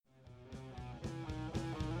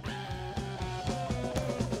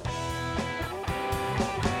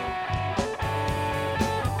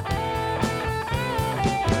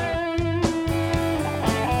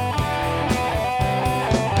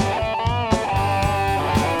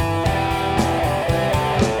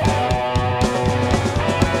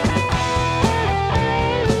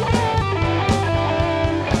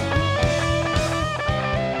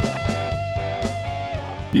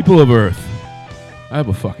People of Earth, I have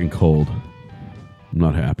a fucking cold. I'm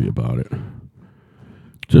not happy about it.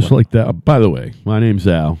 Just like that. By the way, my name's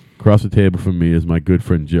Al. Across the table from me is my good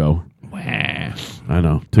friend Joe. Wah. I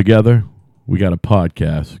know. Together, we got a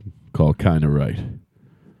podcast called Kinda Right.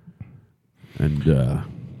 And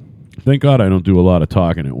thank God I don't do a lot of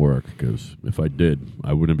talking at work, because if I did,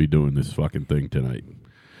 I wouldn't be doing this fucking thing tonight.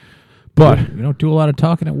 But You don't do a lot of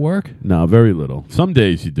talking at work? no, very little. Some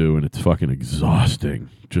days you do, and it's fucking exhausting.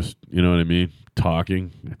 Just, you know what I mean?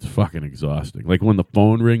 Talking, it's fucking exhausting. Like when the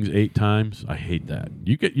phone rings 8 times, I hate that.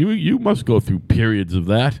 You must go through periods of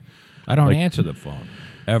that. I don't Like- answer the phone,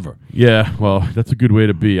 ever. Yeah, well, that's a good way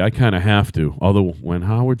to be. I kind of have to. Although when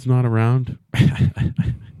Howard's not around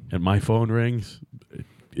and my phone rings,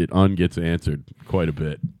 it gets answered quite a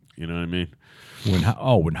bit. You know what I mean? When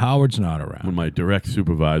Howard's not When around. my direct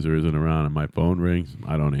supervisor isn't around and my phone rings,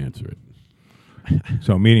 I don't answer it.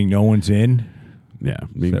 So meaning no one's in? Yeah, I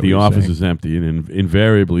Is mean, that what the you're office saying? is empty, and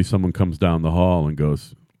invariably someone comes down the hall and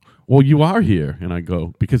goes, "Well, you are here," and I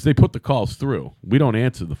go, because they put the calls through. We don't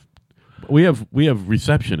answer we have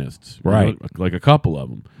receptionists, you know, Right. like a couple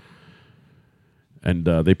of them, and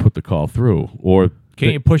they put the call through. Or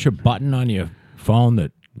Can't you push a button on your phone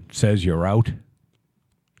that says you're out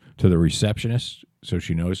to the receptionist so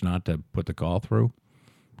she knows not to put the call through?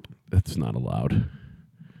 that's not allowed.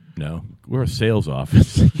 No. We're a sales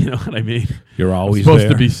office, you know what I mean? You're I'm always supposed there?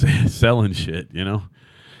 to be selling shit, you know.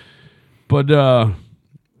 But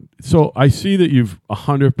so I see that you've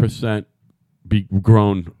 100%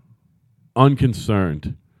 grown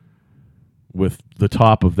unconcerned with the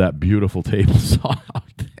top of that beautiful table saw out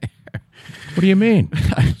there. What do you mean?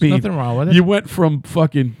 There's mean, nothing wrong with it. You went from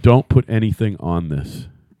fucking don't put anything on this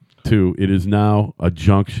to it is now a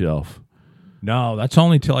junk shelf. No, that's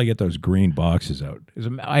only till I get those green boxes out.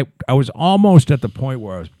 I was almost at the point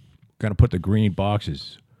where I was going to put the green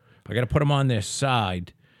boxes. I got to put them on their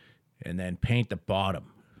side and then paint the bottom.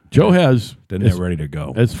 Joe has, Then they're ready to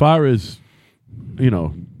go. as far as, you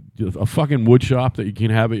know, a fucking wood shop that you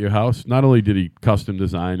can have at your house. Not only did he custom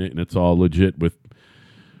design it and it's all legit with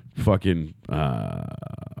fucking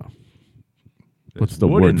what's the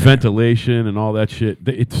wood word? in there. Ventilation and all that shit.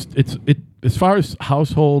 It's as far as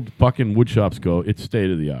household fucking wood shops go, it's state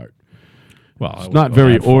of the art. Well, It's not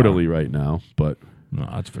very orderly right now, but No,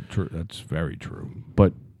 that's true. That's very true.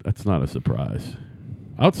 that's not a surprise.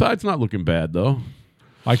 Outside's not looking bad though.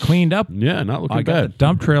 I cleaned up. Yeah, not looking I got the bad.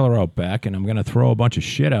 dump trailer out back, and I'm going to throw a bunch of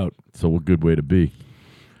shit out. So a good way to be.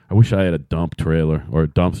 I wish I had a dump trailer or a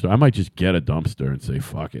dumpster. I might just get a dumpster and say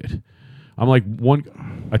fuck it. I'm like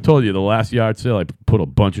I told you the last yard sale, I put a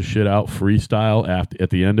bunch of shit out freestyle at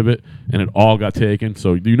the end of it, and it all got taken.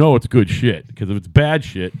 So you know it's good shit, because if it's bad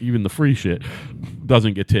shit, even the free shit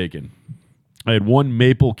doesn't get taken. I had one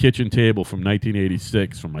maple kitchen table from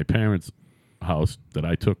 1986 from my parents' house that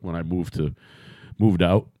I took when I moved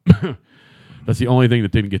out. That's the only thing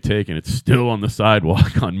that didn't get taken. It's still on the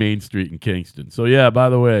sidewalk on Main Street in Kingston. So yeah, by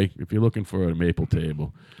the way, if you're looking for a maple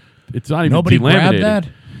table, it's not even Nobody grabbed delaminating. that?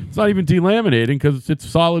 It's not even delaminating because it's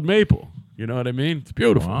solid maple. You know what I mean? It's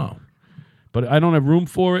beautiful. Wow. But I don't have room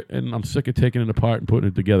for it, and I'm sick of taking it apart and putting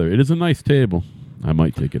it together. It is a nice table. I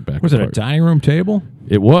might take it back. Was it a apart. dining room table?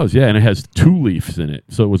 It was, yeah, and it has 2 leaves in it.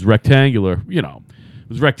 So it was rectangular, you know. It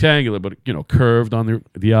was rectangular, but, you know, curved on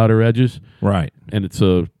the outer edges. Right. And it's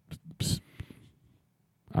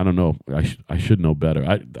I don't know. I should know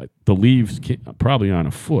better. The leaves probably aren't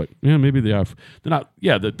a foot. Yeah, maybe they are. They're not.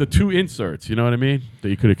 Yeah, the 2 inserts. You know what I mean? That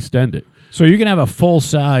you could extend it. So you can have a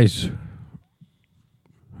full-size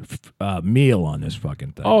meal on this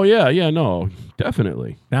fucking thing. Oh yeah, no,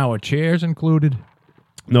 definitely. Now, are chairs included?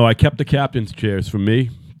 No, I kept the captain's chairs for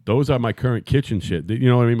me. Those are my current kitchen shit. You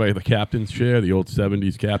know what I mean by the captain's chair, the old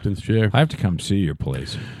 70s captain's chair? I have to come see your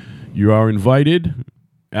place. You are invited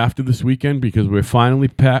after this weekend because we're finally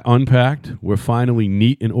unpacked. We're finally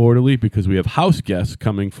neat and orderly because we have house guests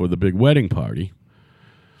coming for the big wedding party.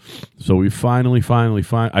 So we finally,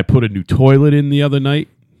 I put a new toilet in the other night.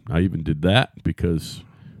 I even did that because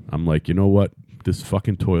I'm like, you know what? This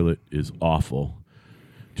fucking toilet is awful.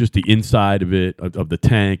 Just the inside of it, of the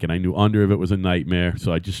tank, and I knew under of it was a nightmare.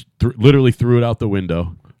 So I just literally threw it out the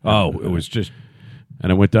window. Oh, it was just...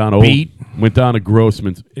 And I went down to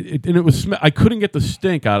Grossman's, and it was I couldn't get the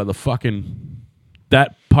stink out of the fucking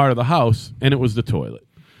that part of the house, and it was the toilet.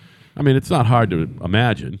 I mean, it's not hard to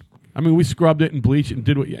imagine. I mean, we scrubbed it and bleached it and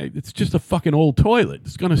did what. It's just a fucking old toilet.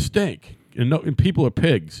 It's gonna stink, and people are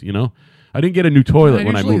pigs, you know. I didn't get a new toilet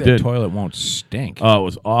when I moved in. The toilet won't stink. Oh, it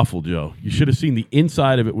was awful, Joe. You should have seen the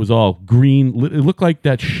inside of it was all green. It looked like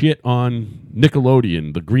that shit on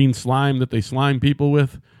Nickelodeon, the green slime that they slime people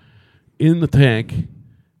with in the tank.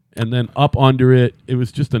 and then up under it. It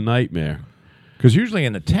was just a nightmare. Because usually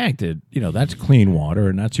in the tank, that's clean water,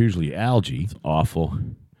 and that's usually algae. It's awful.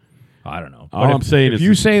 I don't know. All I'm saying if is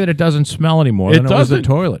you say that it doesn't smell anymore, then it was the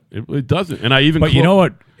toilet. It doesn't. And I even. But you know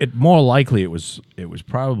what? It more likely it was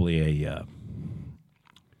probably a.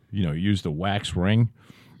 Used the wax ring.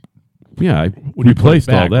 Yeah, I When you put it replaced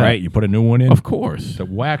all back, that. right? You put a new one in. Of course. The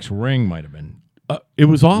wax ring might have been It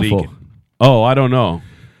was awful. leaking. Oh, I don't know.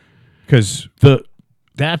 because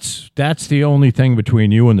that's the only thing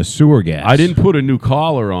between you and the sewer gas. I didn't put a new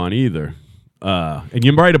collar on either. And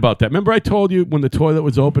you're right about that. Remember I told you when the toilet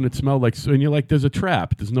was open, it smelled like, and you're like, there's a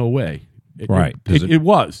trap. There's no way. Right. It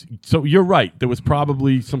was. So you're right. There was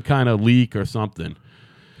probably some kind of leak or something.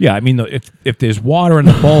 Yeah, I mean, if there's water in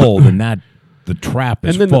the bowl, then the trap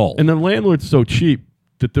is full. And the landlord's so cheap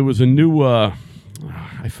that there was a new, I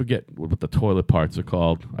forget what the toilet parts are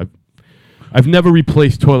called. I've never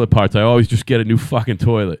replaced toilet parts. I always just get a new fucking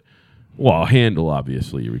toilet. Well, a handle,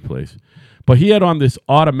 obviously, you replace. But he had on this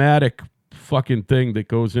automatic fucking thing that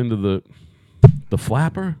goes into the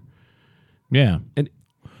flapper. Yeah. And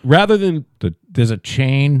rather than... There's a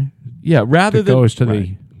chain rather that than... goes to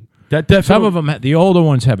right. That definitely, some of them, the older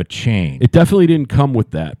ones have a chain. It definitely didn't come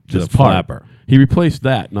with that. Just the flapper. He replaced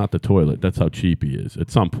that, not the toilet. That's how cheap he is at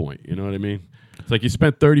some point. You know what I mean? It's like you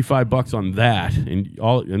spent $35 on that and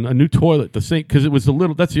a new toilet. The same, because it was a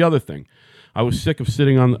little. That's the other thing. I was sick of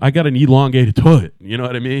sitting on. I got an elongated toilet. You know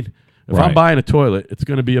what I mean? If I'm buying a toilet, it's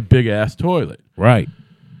going to be a big ass toilet. Right.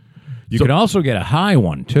 You can also get a high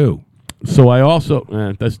one too. So I also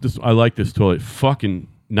I like this toilet. Fucking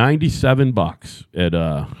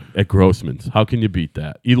 $97 at Grossman's. How can you beat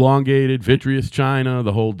that? Elongated, vitreous china,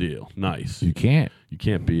 the whole deal. Nice. You can't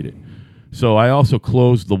beat it. So I also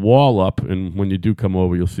closed the wall up, and when you do come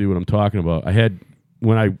over, you'll see what I'm talking about. I don't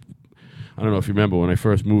know if you remember when I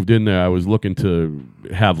first moved in there, I was looking to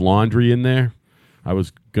have laundry in there. I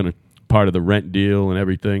was gonna part of the rent deal and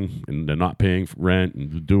everything, and they're not paying for rent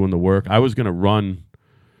and doing the work. I was gonna run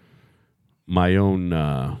my own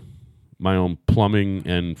plumbing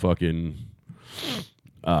and fucking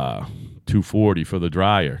 240 for the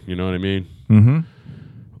dryer. You know what I mean? Mm-hmm.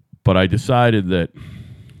 But I decided that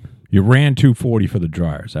you ran 240 for the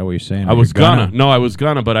dryer. Is that what you're saying? I was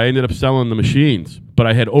gonna, but I ended up selling the machines. But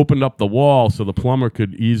I had opened up the wall so the plumber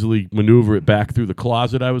could easily maneuver it back through the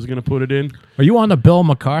closet I was going to put it in. Are you on the Bill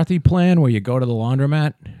McCarthy plan where you go to the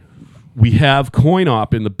laundromat? We have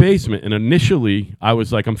coin-op in the basement, and initially I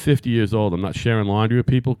was like, I'm 50 years old. I'm not sharing laundry with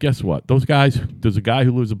people. Guess what? Those guys, there's a guy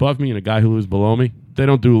who lives above me and a guy who lives below me. They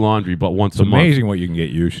don't do laundry but once a month. It's amazing what you can get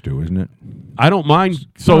used to, isn't it? I don't mind.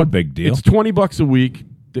 So not a big deal. It's $20 a week.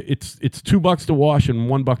 It's $2 to wash and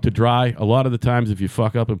 $1 to dry. A lot of the times, if you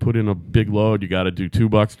fuck up and put in a big load, you got to do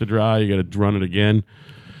 $2 to dry. You got to run it again.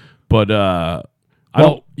 But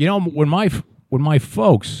when my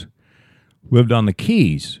folks lived on the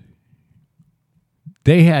Keys,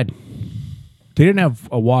 they didn't have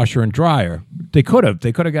a washer and dryer. They could have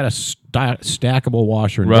got a stackable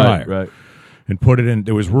washer and dryer, right, and put it in.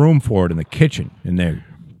 There was room for it in the kitchen in their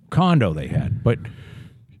condo they had. But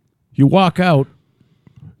you walk out.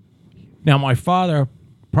 Now, my father,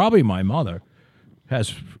 probably my mother,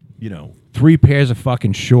 has, 3 pairs of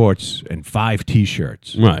fucking shorts and 5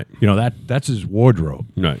 T-shirts. Right. That's his wardrobe.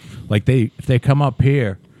 Right. Like, if they come up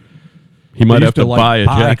here, he might have to buy a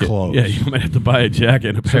jacket. Clothes. Yeah, you might have to buy a jacket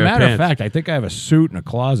and a pair of pants. As a matter of fact, I think I have a suit in a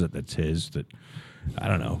closet that's his that, I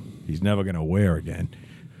don't know, he's never going to wear again.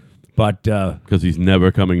 But because he's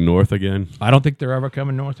never coming north again? I don't think they're ever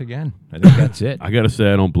coming north again. I think that's it. I got to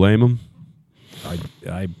say, I don't blame him.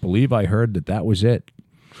 I believe I heard that was it.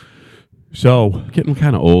 So getting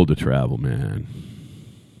kind of old to travel, man.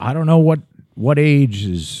 I don't know what age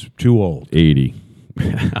is too old. 80.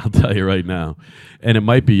 I'll tell you right now. And it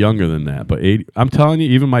might be younger than that, but 80. I'm telling you,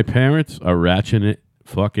 even my parents are ratcheting it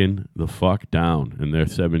fucking the fuck down, and they're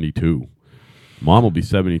 72. Mom will be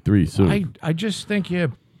 73 soon. I just think I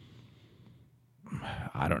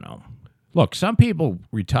don't know. Look, some people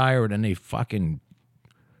retire and they fucking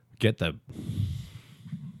get the...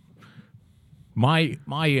 My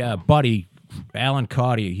buddy, Alan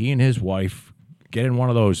Cartier, he and his wife get in one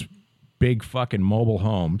of those big fucking mobile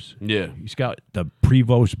homes. Yeah. He's got the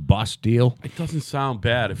Prevost bus deal. It doesn't sound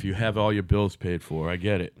bad if you have all your bills paid for. I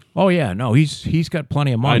get it. Oh, yeah. No, he's got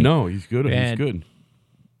plenty of money. I know. He's good. And he's good.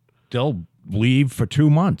 They'll leave for 2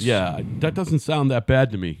 months. Yeah. That doesn't sound that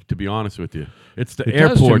bad to me, to be honest with you. It's the it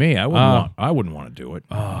airport. Does to me. I wouldn't want to do it.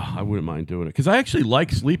 I wouldn't mind doing it because I actually like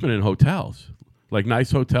sleeping in hotels, like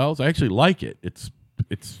nice hotels. I actually like it. It's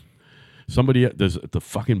the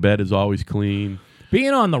fucking bed is always clean.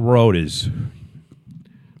 Being on the road is.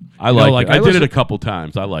 I liked like, it. I did it listen- a couple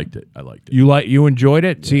times. I liked it. You enjoyed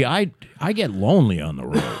it? See, I get lonely on the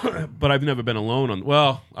road. But I've never been alone on.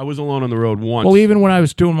 Well, I was alone on the road once. Well, even when I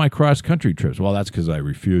was doing my cross country trips, well, that's because I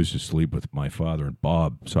refused to sleep with my father and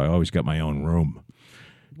Bob, so I always got my own room.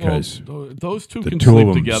 Because those two the can two sleep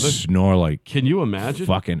of them together. snore like Can you imagine?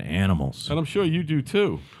 fucking animals. And I'm sure you do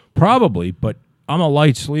too. Probably, but I'm a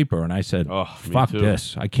light sleeper, and I said, Oh, me "Fuck too.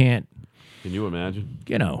 this! I can't. Can you imagine?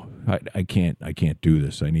 You know, I can't do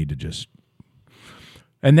this. I need to just."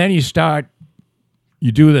 And then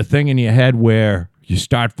you do the thing in your head where you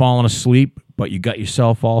start falling asleep, but you got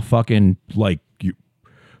yourself all fucking like you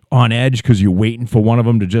on edge because you're waiting for one of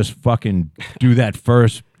them to just fucking do that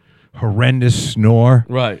first horrendous snore.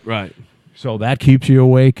 Right, right. So that keeps you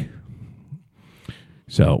awake.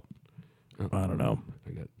 So I don't know.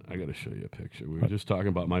 I got to show you a picture. We were just talking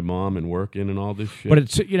about my mom and working and all this shit. But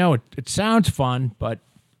it's it sounds fun, but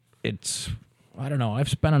it's I don't know. I've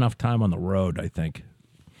spent enough time on the road, I think.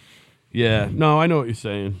 yeah, no, I know what you're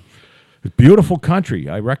saying. It's beautiful country.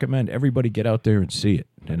 I recommend everybody get out there and see it.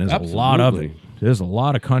 And there's a lot of it. Absolutely. There's a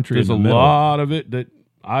lot of country There's in a the middle. lot of it that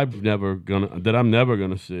I'm never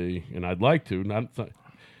gonna see, and I'd like to.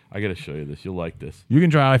 I got to show you this. You'll like this. You can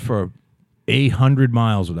drive for 800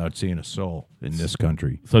 miles without seeing a soul in this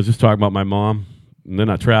country. So I was just talking about my mom, and they're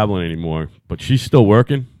not traveling anymore, but she's still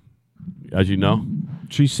working, as you know,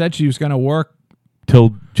 She said she was going to work,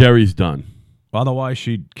 till Jerry's done. otherwise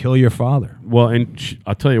she'd kill your father. Well, and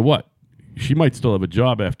I'll tell you what, she might still have a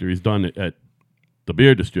job after he's done at the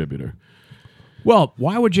beer distributor. Well,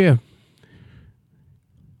 why would you?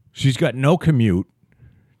 She's got no commute.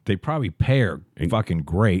 They probably pay her fucking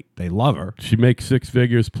great. They love her. She makes 6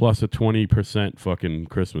 figures plus a 20% fucking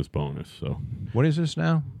Christmas bonus. So What is this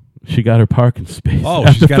now? she got her parking space Oh,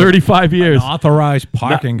 after she's got 35 years. An authorized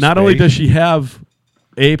parking Not only space. does she have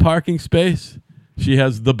a parking space, she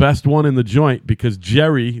has the best one in the joint because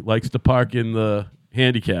Jerry likes to park in the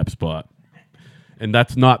handicap spot. And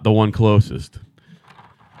that's not the one closest.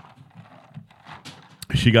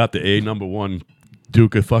 She got the A number 1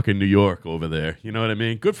 Duke of fucking New York over there. You know what I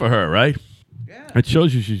mean? Good for her, right? Yeah. It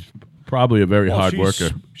shows you she's probably a very hard worker.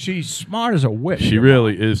 She's smart as a whip. She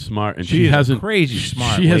really is smart, and She she is a hasn't crazy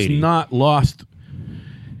smart She has lady. not lost.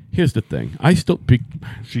 Here's the thing: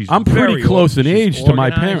 She's I'm very pretty close in she's age to my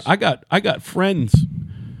organized. parents. I got friends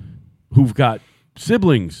who've got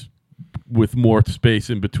siblings with more space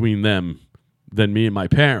in between them than me and my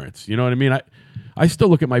parents. You know what I mean? I still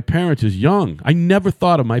look at my parents as young. I never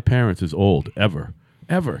thought of my parents as old ever.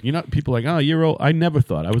 You know, people are like, oh, you're old. I never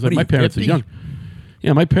thought. I was like, are my you, parents 50? are young.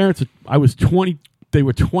 Yeah, my parents. I was 20. They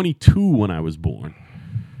were 22 when I was born.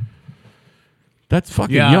 That's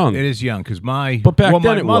fucking young. it is young because my But back then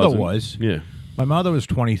my it mother wasn't. was. Yeah. My mother was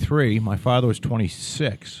 23. My father was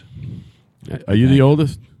 26. Are you the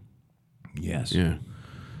oldest? Yes. Yeah.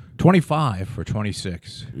 25 or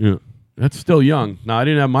 26. Yeah. That's still young. Now, I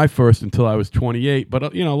didn't have my first until I was 28, but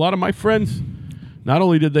a lot of my friends, not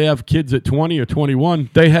only did they have kids at 20 or 21,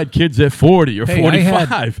 they had kids at 40 or Hey,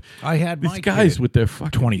 45. I had These my guys kid with their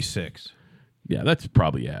fucking 26. Yeah, that's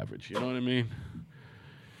probably average. You know what I mean?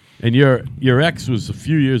 And your ex was a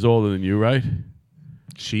few years older than you, right?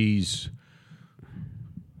 She's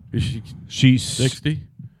Is she she's 60?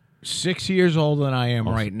 6 years older than I am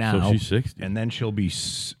right now. So she's 60. And then she'll be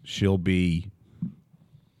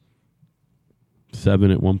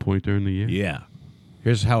 7 at one point during the year? yeah.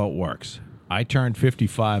 Here's how it works. I turned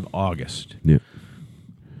 55 August. Yeah.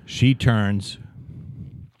 She turns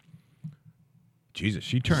Jesus,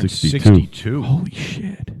 she turns 62. 62 Holy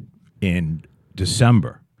shit. in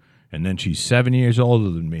December. And then she's 7 years older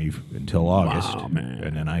than me until August. Wow, man.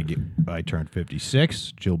 And then I turn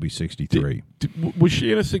 56. She'll be 63. Was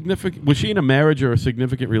she in a marriage or a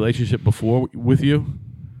significant relationship before with you?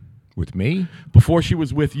 With me? Before she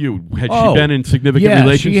was with you, had Oh, she been in significant yeah, she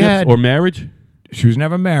relationships had- or marriage? She was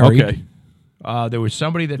never married. Okay. There was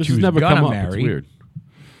somebody that This she has was never gonna come up. marry. It's weird.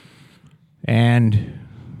 And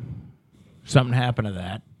something happened to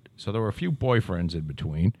that. So there were a few boyfriends in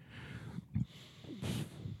between.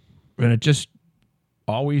 And it just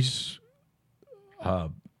always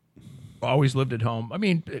lived at home. I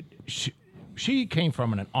mean, she came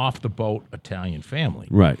from an off-the-boat Italian family.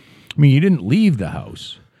 Right. I mean, you didn't leave the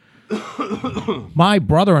house. My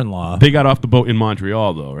brother-in-law... They got off the boat in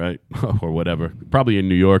Montreal, though, right? Or whatever. Probably in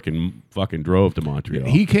New York and fucking drove to Montreal.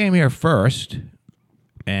 He came here first,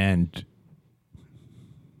 and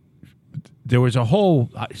there was a whole...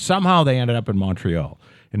 Somehow they ended up in Montreal,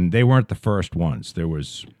 and they weren't the first ones. There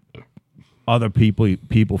was other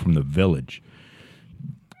people from the village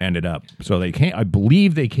ended up. So they came... I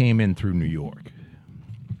believe they came in through New York.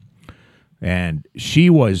 And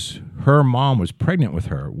her mom was pregnant with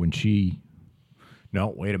her when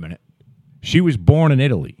no, wait a minute. She was born in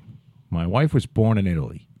Italy. My wife was born in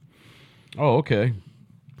Italy. Oh, okay.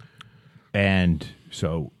 And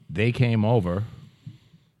so they came over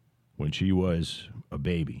when she was a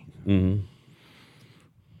baby. Mm-hmm.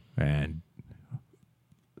 And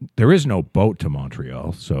there is no boat to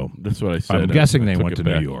Montreal, so That's what I said. I'm guessing I they took went it to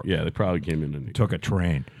New back. York. Yeah, they probably came in and Took a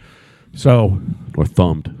train. So, or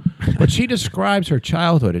thumbed. but she describes her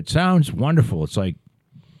childhood. It sounds wonderful. It's like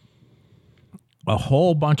a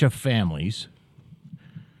whole bunch of families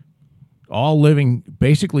all living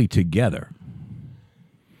basically together.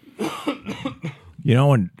 You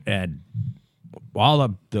know, and all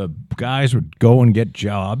the guys would go and get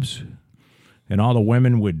jobs, and all the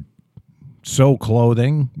women would sew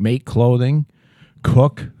clothing, make clothing,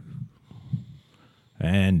 cook.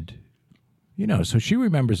 And, you know, so she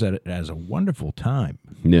remembers that as a wonderful time,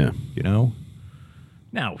 Yeah. you know.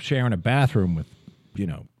 Now, sharing a bathroom with, you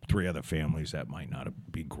know, 3 other families, that might not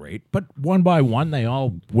be great. But one by one, they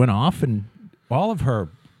all went off, and all of her,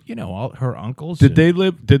 you know, all her uncles. Did they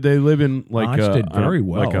live in like Aunts did very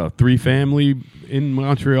well. like a 3-family in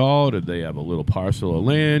Montreal? Did they have a little parcel of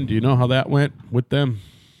land? Do you know how that went with them?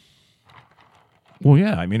 Well,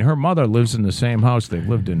 yeah. I mean, her mother lives in the same house they've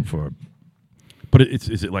lived in for. But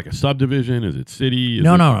is it like a subdivision? Is it city? Is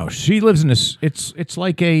No. She lives in this. It's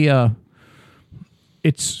like a.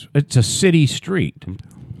 It's a city street.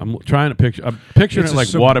 I'm trying to picture. I'm picturing It's it a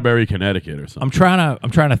like Waterbury, Connecticut, or something.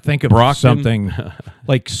 I'm trying to think of Brockton? something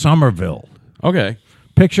like Somerville. Okay.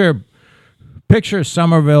 Picture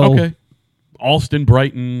Somerville. Okay. Alston,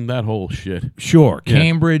 Brighton, that whole shit. Sure. Yeah.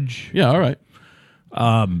 Cambridge. Yeah. All right.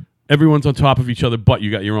 Everyone's on top of each other, but you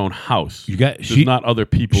got your own house. There's not other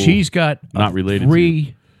people. She's got not related to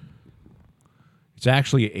 3. It's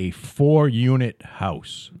actually a 4-unit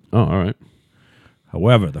house. Oh, all right.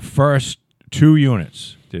 However, the first 2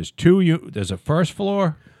 units, there's a first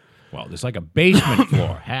floor. Well, there's like a basement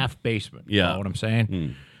floor, half basement. Yeah. You know what I'm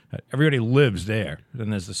saying? Everybody lives there.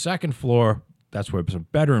 Then there's the second floor. That's where some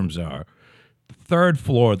bedrooms are. The third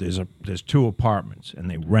floor, there's 2 apartments, and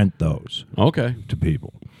they rent those Okay. to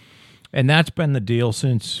people. And that's been the deal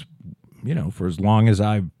since, you know, for as long as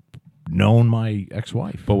I've known my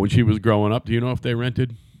ex-wife. But when she was growing up, do you know if they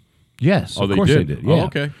rented? Yes, Oh, of they course did? they did. Oh, Yeah.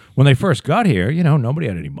 okay. When they first got here, you know, nobody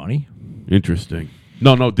had any money. Interesting.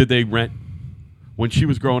 No. Did they rent when she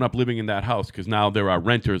was growing up living in that house? Because now there are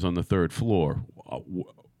renters on the 3rd floor.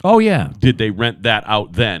 Oh, yeah. Did they rent that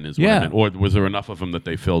out then? Is what I Yeah. meant. Or was there enough of them that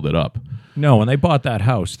they filled it up? No, when they bought that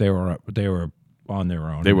house, they were on their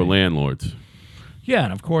own. They were landlords. Yeah,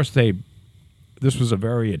 and of course this was a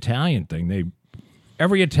very Italian thing.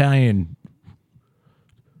 Every Italian,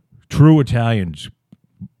 true Italians,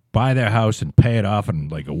 buy their house and pay it off in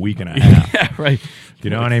like a week and a half. Yeah, right. You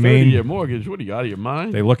know Like what I mean? 30-year mortgage. What are you out of your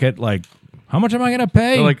mind? They look at like, how much am I going to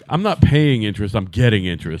pay? They're like, I'm not paying interest. I'm getting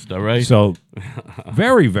interest. All right. So,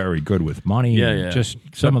 very, very good with money. yeah, and yeah. Just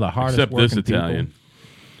some of the hardest Except this working people. Italian.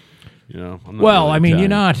 You know. I'm not Well, really I mean, you're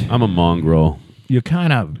Italian. not. I'm a mongrel. You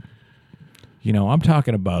kind of, you know, I'm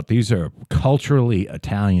talking about these are culturally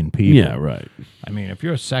Italian people. Yeah, right. I mean, if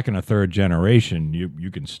you're a 2nd or 3rd generation,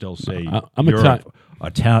 you can still say I'm you're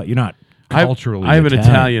Italian. You're not culturally. I have an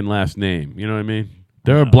Italian. Italian last name. You know what I mean?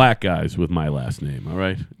 There are black guys with my last name. All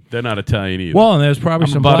right. They're not Italian either. Well, and there's probably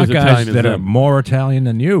I'm some about black as guys Italian as that are them. more Italian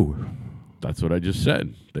than you. That's what I just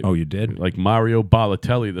said. Oh, you did? Like Mario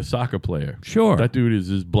Balotelli, the soccer player. Sure. That dude is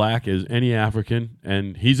as black as any African,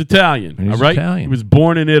 and he's Italian. And he's all right? Italian. He was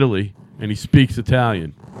born in Italy, and he speaks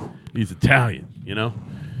Italian. He's Italian, you know?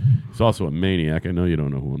 He's also a maniac. I know you don't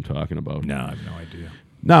know who I'm talking about. No, I have no idea.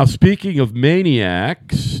 Now, speaking of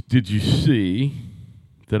maniacs, did you see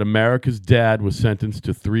that America's Dad was sentenced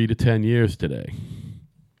to 3 to 10 years today?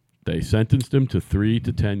 They sentenced him to 3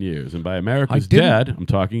 to 10 years. And by America's Dad, I'm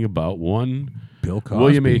talking about one Bill Cosby.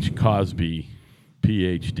 William H. Cosby,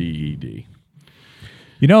 Ph.D.E.D.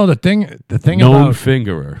 You know the thing Known about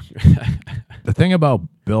fingerer. the thing about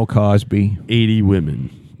Bill Cosby 80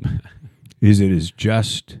 women. is it is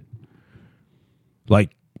just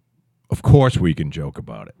like, of course we can joke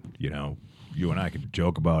about it. You know, you and I can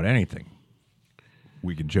joke about anything.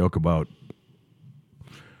 We can joke about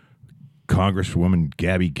Congresswoman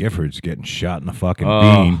Gabby Giffords getting shot in the fucking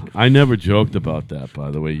bean. I never joked about that, by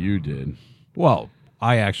the way. You did. Well,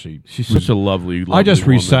 I actually... She's such a lovely I just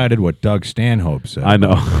woman. recited what Doug Stanhope said. I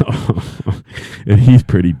know. And he's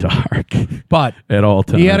pretty dark But at all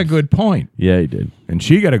times. he had a good point. Yeah, he did. And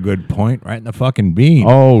she got a good point right in the fucking bean.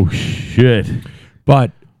 Oh, shit.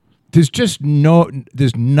 But there's just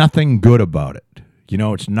there's nothing good about it. You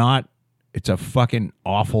know, it's not it's a fucking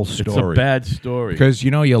awful It's story. a bad story. Because,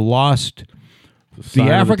 you lost, It's a sign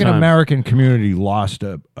the of African times. American community lost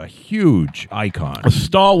a huge icon. A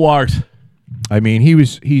stalwart. I mean,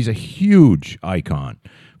 he's a huge icon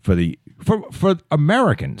for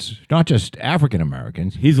Americans, not just African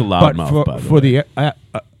Americans. He's a but loudmouth, by the for way. the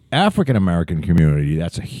African American community,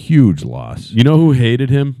 that's a huge loss. You know who hated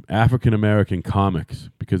him? African American comics,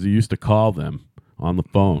 because he used to call them on the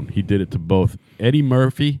phone. He did it to both Eddie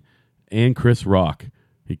Murphy and Chris Rock.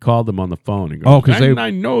 He called them on the phone and goes, Oh, 'cause I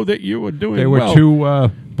know that you were doing They were well,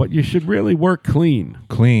 too but you should really work clean.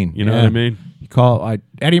 clean. You know what I mean?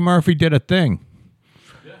 Eddie Murphy did a thing.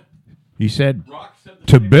 He said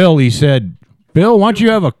to Bill, Bill, why don't you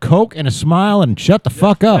have a Coke and a smile and shut the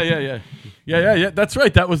fuck up? Yeah. That's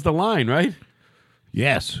right. That was the line, right?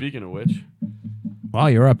 Yes. Speaking of which. While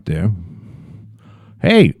you're up there,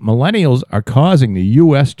 hey, millennials are causing the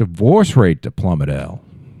U.S. divorce rate to plummet, Al.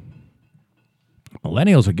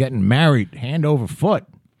 Millennials are getting married hand over foot.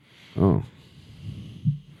 Oh.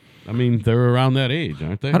 I mean, they're around that age,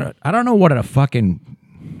 aren't they? I don't know what a fucking...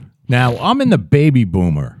 Now, I'm in the baby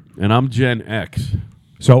boomer. And I'm Gen X.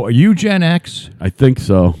 So are you Gen X? I think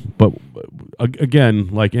so. But again,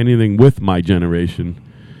 like anything with my generation,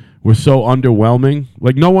 we're so underwhelming.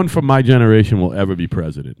 Like, no one from my generation will ever be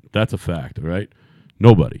president. That's a fact, all right?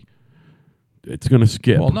 Nobody. It's going to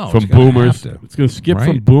skip Well, no, from it's gonna boomers. have to, It's going to skip from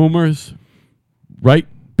right? boomers right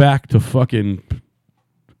back to fucking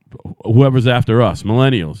whoever's after us,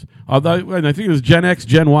 millennials. Although, and I think it was Gen X,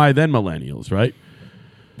 Gen Y, then millennials, right?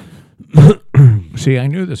 See, I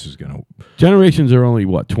knew this was going to... Generations are only,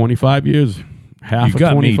 what, 25 years? Half You of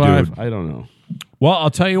got me, 25? dude. I don't know. Well, I'll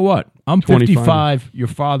tell you what. I'm 25. 55. Your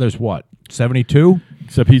father's what? 72?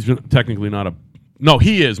 Except he's technically not a... No,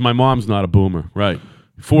 he is. My mom's not a boomer. Right.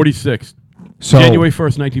 46. So, January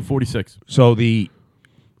 1st, 1946. So the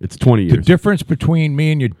It's 20 years. difference between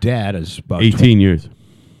me and your dad is about 18 years.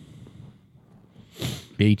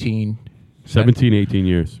 18. 17, 18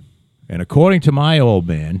 years. And according to my old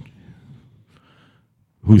man,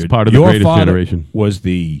 Who's part of the your greatest father generation. was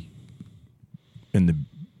the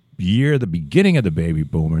beginning of the baby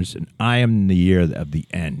boomers, and I am the year of the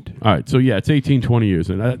end. All right. So, yeah, it's 18, 20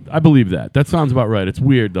 years. And I believe that. That sounds about right. It's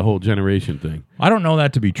weird, the whole generation thing. I don't know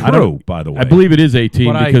that to be I true, don't- by the way. I believe it is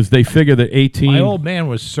 18 But because they figure that 18... my old man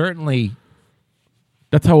was certainly...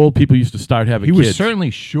 That's how old people used to start having He kids. was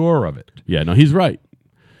certainly sure of it. Yeah, no, he's right.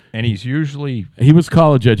 And he's usually... He was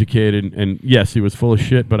college educated, and yes, he was full of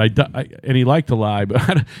shit. But and he liked to lie.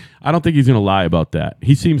 But I don't think he's going to lie about that.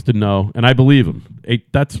 He seems to know, and I believe him.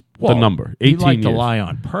 That's the number. 18 He liked years. to lie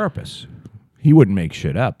on purpose. He wouldn't make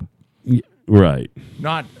shit up. Right.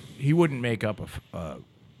 He wouldn't make up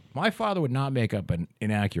my father would not make up an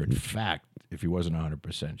inaccurate fact if he wasn't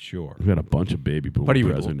 100% sure. We've got a bunch of baby boomer But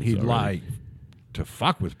presidents. he'd already. lie to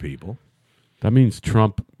fuck with people. That means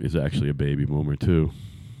Trump is actually a baby boomer too,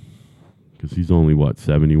 because he's only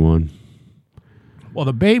 71. Well,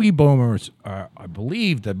 the baby boomers are, I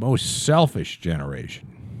believe, the most selfish generation.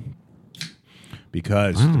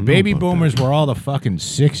 Because the baby boomers were all the fucking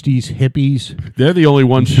 60s hippies They're the only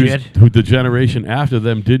ones Shit. who the generation after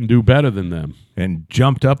them didn't do better than them. and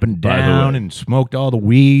jumped up and By the down way. and smoked all the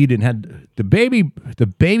weed and had the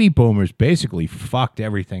baby boomers basically fucked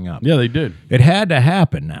everything up. Yeah, they did. It had to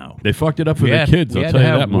happen now. They fucked it up for We their had, kids. we I'll had tell to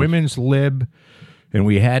you have that much. women's lib, and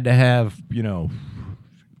we had to have the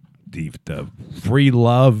free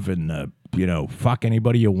love and the fuck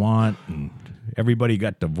anybody you want, and everybody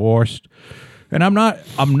got divorced. And I'm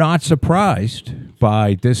not surprised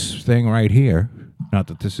by this thing right here. Not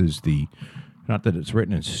that it's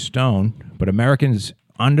written in stone, but Americans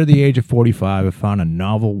under the age of 45 have found a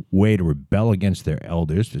novel way to rebel against their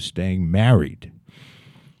elders to staying married.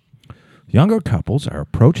 Younger couples are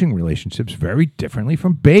approaching relationships very differently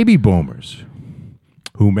from baby boomers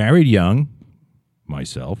who married young,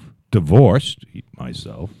 myself, divorced,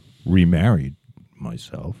 myself, remarried,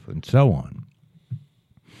 myself, and so on.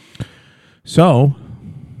 So,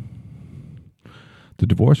 the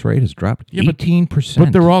divorce rate has dropped 18%.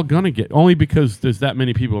 But they're all going to get, only because there's that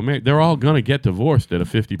many people married, they're all going to get divorced at a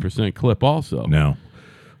 50% clip also. No,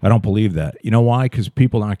 I don't believe that. You know why? Because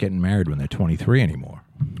people aren't getting married when they're 23 anymore.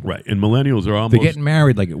 Right. And millennials are almost... They're getting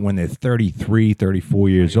married like when they're 33, 34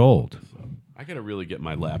 years old. I got to really get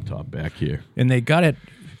my laptop back here. And they got it.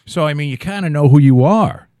 So, I mean, you kind of know who you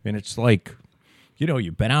are. And it's like,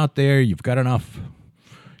 you've been out there, you've got enough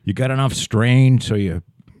strain, so you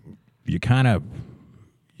kind of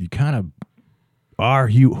are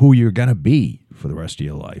who you're going to be for the rest of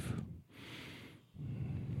your life.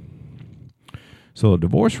 So the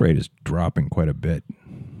divorce rate is dropping quite a bit.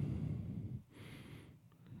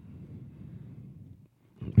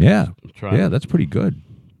 Yeah. Trying Yeah, to- that's pretty good.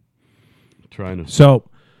 Trying to. So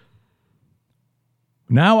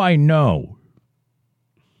now I know,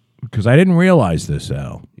 because I didn't realize this,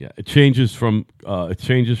 Al. Yeah, it changes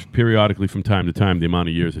periodically from time to time. The amount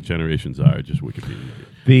of years that generations are just Wikipedia.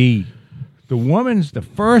 The woman's the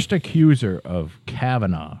first accuser of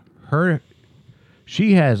Kavanaugh.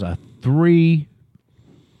 She has a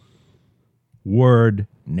 3-word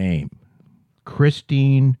name,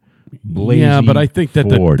 Christine Blasey. Yeah, but I think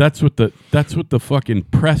Ford. that's what the fucking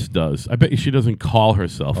press does. I bet you she doesn't call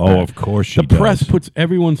herself. Oh, that. of course she The does. press puts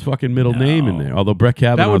everyone's fucking middle name in there. Although Brett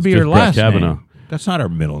Kavanaugh That would be is her just Brett last Kavanaugh. name. That's not her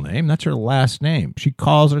middle name. That's her last name. She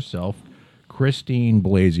calls herself Christine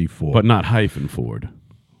Blasey Ford. But not hyphen Ford.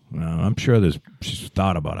 No, I'm sure she's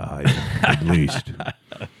thought about a hyphen at least.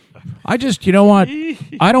 I just, you know what?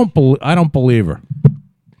 I don't believe her.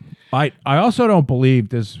 I also don't believe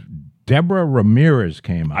this. Deborah Ramirez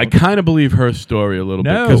came out. I kind of believe her story a little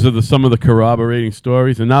bit No. because of some of the corroborating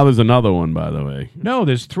stories. And now there's another one, by the way. No,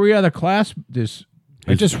 there's 3 other I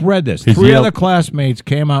just read this. his 3 Yale- other classmates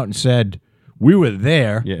came out and said, we were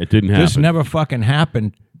there. Yeah, it didn't happen. This never fucking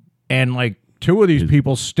happened. And like 2 of these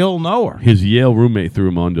people still know her. His Yale roommate threw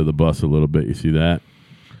him under the bus a little bit. You see that?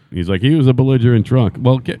 He's like, he was a belligerent drunk.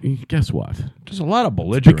 Well, guess what? There's a lot of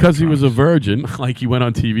belligerent Because he was a drunks. virgin, like he went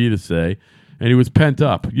on TV to say, and he was pent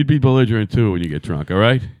up. You'd be belligerent too when you get drunk, all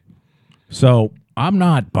right? So I'm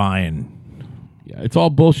not buying. Yeah, it's all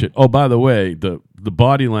bullshit. Oh, by the way, the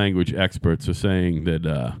body language experts are saying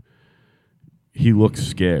that he looks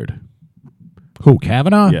scared. Who,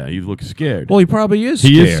 Kavanaugh? Yeah, he looks scared. Well, he probably is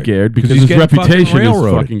scared. He is scared because he's his getting reputation fucking is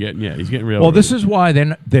railroaded. fucking getting. Yeah, he's getting railroaded. Well, this is why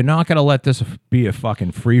they're not going to let this be a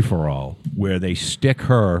fucking free-for-all where they stick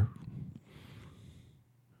her.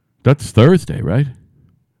 That's Thursday, right?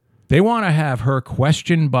 They want to have her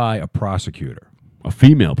questioned by a prosecutor. A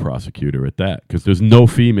female prosecutor at that, because there's no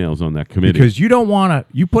females on that committee. Because you don't want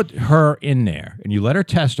to, you put her in there and you let her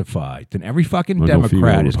testify, then every fucking Well, no Democrat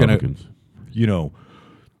female is going to, Republicans.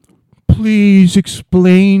 please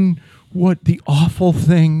explain what the awful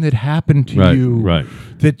thing that happened to Right, you. right.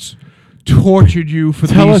 That's tortured you for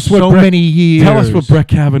Tell us what so Brett- many years. Tell us what Brett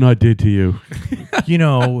Kavanaugh did to you.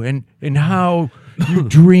 And how you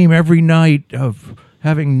dream every night of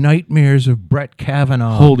having nightmares of Brett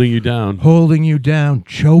Kavanaugh Holding you down. holding you down,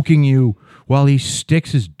 choking you while he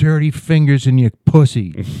sticks his dirty fingers in your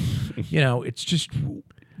pussy. It's just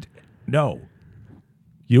no.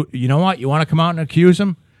 You know what? You want to come out and accuse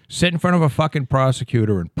him? Sit in front of a fucking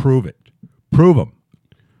prosecutor and prove it. Prove him.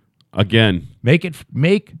 Again. If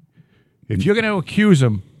you're going to accuse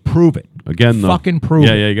him, prove it. Again, though. Fucking prove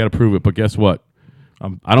Yeah, it. yeah, you got to prove it. But guess what?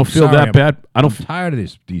 I don't feel Sorry, that bad. I don't. I'm tired of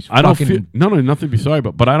these I don't fucking. feel nothing to be sorry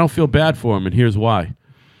about. But I don't feel bad for him, and here's why.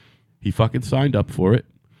 He fucking signed up for it.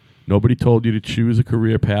 Nobody told you to choose a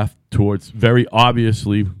career path towards very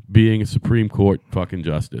obviously being a Supreme Court fucking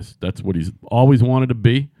justice. That's what he's always wanted to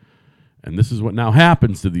be, and this is what now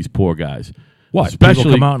happens to these poor guys. What? Especially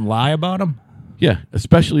People come out and lie about him? Yeah,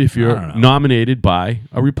 especially if I you're don't know. nominated by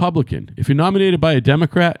a Republican. If you're nominated by a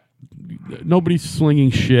Democrat, nobody's slinging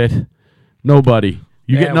shit. Nobody.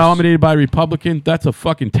 You Yeah, get nominated by a Republican, that's a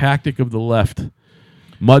fucking tactic of the left.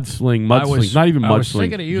 Mudsling. Not even I was mudsling.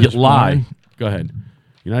 thinking of you You this lie. morning. Go ahead.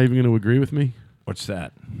 You're not even going to agree with me? What's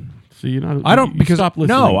that? See, you're not. I don't you because stop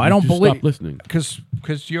listening. no, I You don't just believe Stop listening.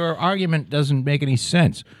 because your argument doesn't make any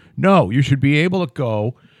sense. No, you should be able to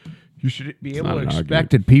go. You should be able not to an expect argument.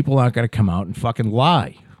 that people aren't going to come out and fucking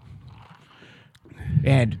lie.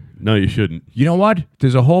 And No, you shouldn't. you know what?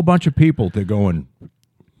 There's a whole bunch of people that are going,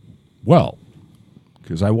 well,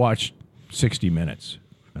 because I watched 60 Minutes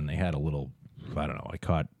and they had a little, I don't know, I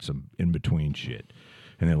caught some in between shit.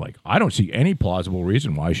 And they're like, I don't see any plausible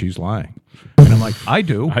reason why she's lying. And I'm like, I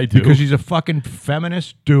do. I do. Because she's a fucking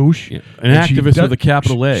feminist douche. Yeah, an And she activist with a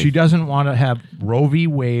capital A. She doesn't want to have Roe v.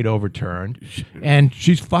 Wade overturned. And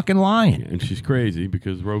she's fucking lying. And she's crazy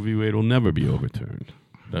because Roe v. Wade will never be overturned.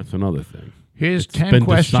 That's another thing. Here's It's 10 been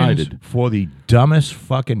questions decided. for the dumbest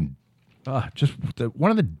fucking,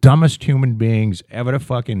 one of the dumbest human beings ever to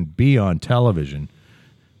fucking be on television.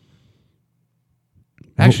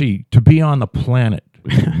 Actually, to be on the planet,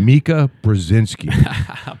 Mika Brzezinski.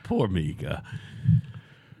 Poor Mika.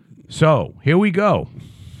 So here we go.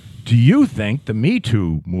 Do you think the Me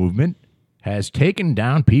Too movement has taken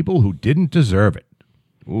down people who didn't deserve it?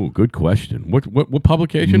 Ooh, good question. What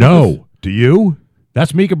publication? is No. Do you?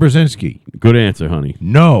 That's Mika Brzezinski. this? Good answer, honey.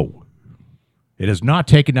 No. It has not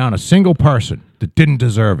taken down a single person that didn't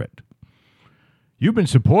deserve it. You've been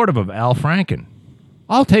supportive of Al Franken.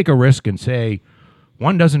 I'll take a risk and say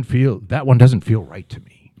one doesn't feel right to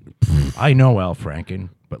me. I know Al Franken.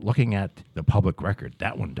 but looking at the public record,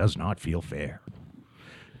 that one does not feel fair.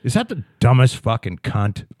 Is that the dumbest fucking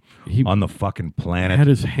cunt on the fucking planet? Had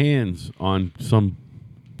his hands on some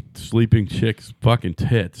sleeping chick's fucking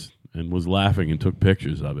tits and was laughing and took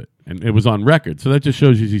pictures of it. And it was on record. So that just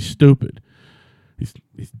shows you he's stupid.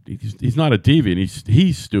 He's not a deviant.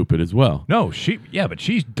 He's stupid as well. No, but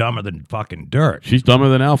she's dumber than fucking dirt. She's dumber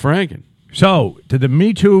than Al Franken. So, did the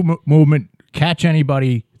Me Too movement catch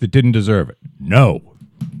anybody that didn't deserve it? No.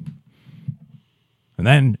 And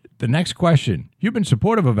then the next question, you've been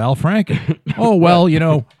supportive of Al Franken. Oh, well,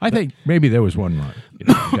 I think maybe there was one wrong. You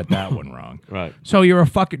got that one wrong. Right. So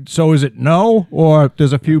so is it no, or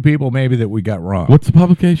there's a few people maybe that we got wrong? What's the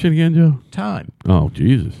publication again, Joe? Time. Oh,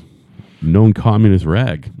 Jesus. Known communist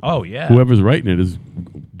rag. Oh, yeah. Whoever's writing it is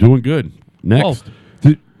doing good. Next.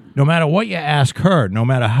 No matter what you ask her, no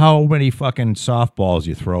matter how many fucking softballs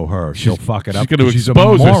you throw her, she'll fuck it up. She's going to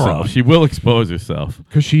expose herself. She will expose herself.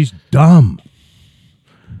 Because she's dumb.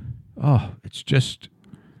 Oh, it's just...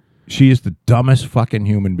 She is the dumbest fucking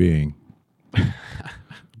human being.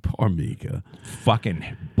 Poor Mika. Fucking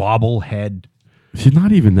bobblehead. She's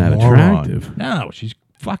not even that moron. attractive. No, she's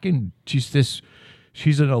an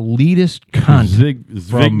elitist cunt.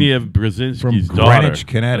 Zbigniew Brzezinski's from daughter. Greenwich,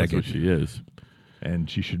 Connecticut. That's what she is. And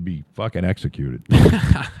she should be fucking executed.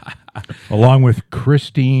 Along with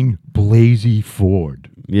Christine Blasey Ford.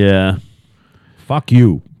 Yeah. Fuck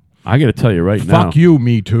you. I got to tell you right now. Fuck you,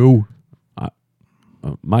 Me Too.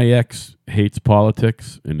 My ex hates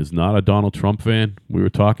politics and is not a Donald Trump fan. We were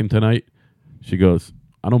talking tonight. She goes,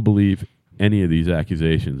 I don't believe any of these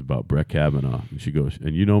accusations about Brett Kavanaugh. And she goes,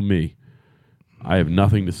 and you know me. I have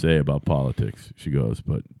nothing to say about politics. She goes,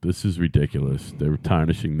 but this is ridiculous. They're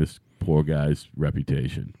tarnishing this poor guy's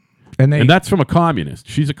reputation. And that's from a communist.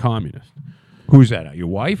 She's a communist. Who's that? Your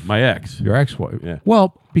wife? My ex. Your ex-wife? Yeah.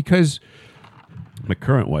 Well, because... My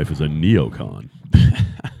current wife is a neocon.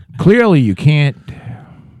 Clearly you can't...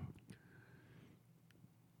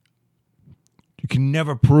 You can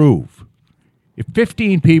never prove. If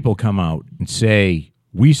 15 people come out and say,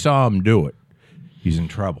 we saw him do it, he's in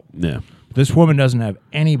trouble. Yeah. This woman doesn't have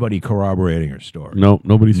anybody corroborating her story. No,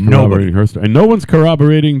 nobody's corroborating her story. And no one's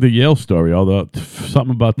corroborating the Yale story, although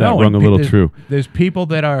something about that rung a little true. There's people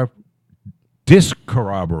that are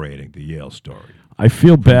discorroborating the Yale story. I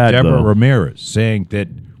feel bad, Deborah though. Ramirez saying that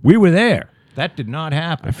we were there. That did not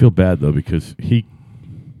happen. I feel bad, though, because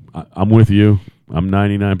I'm with you. I'm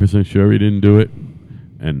 99% sure he didn't do it.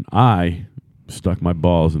 And I stuck my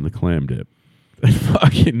balls in the clam dip in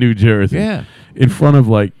fucking New Jersey. Yeah. In front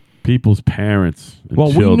of, people's parents and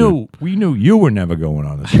children. we knew you were never going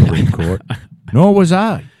on the Supreme Court. Nor was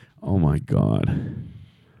I. Oh, my God. And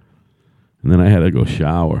then I had to go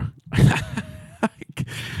shower.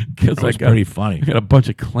 Because That was pretty funny. I got a bunch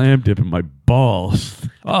of clam dip in my balls.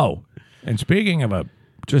 Oh, and speaking of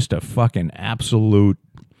just a fucking absolute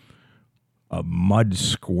mud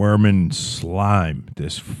squirming slime,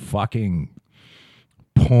 this fucking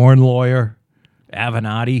porn lawyer,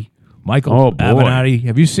 Avenatti, Michael Avenatti.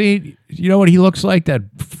 Have you seen? You know what he looks like?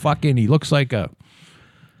 He looks like a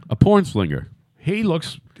porn slinger.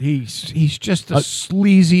 He's just the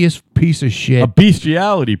sleaziest piece of shit. A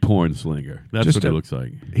bestiality porn slinger. That's what he looks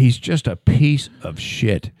like. He's just a piece of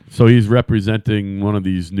shit. So he's representing one of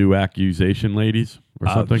these new accusation ladies or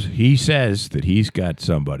something? He says that he's got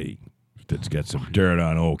somebody that's got some dirt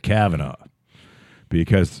on old Kavanaugh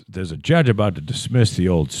because there's a judge about to dismiss the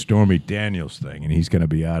old Stormy Daniels thing, and he's going to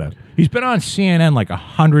be He's been on CNN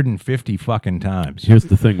 150 fucking times. Here's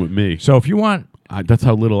the thing with me. So if you want... that's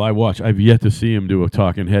how little I watch. I've yet to see him do a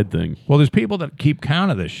talking head thing. Well, there's people that keep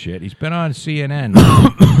count of this shit. He's been on CNN.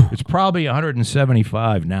 It's probably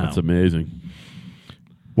 175 now. That's amazing.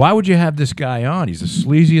 Why would you have this guy on? He's the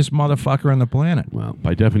sleaziest motherfucker on the planet. Well,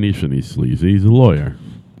 by definition, he's sleazy. He's a lawyer.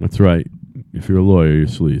 That's right. If you're a lawyer, you're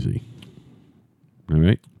sleazy. All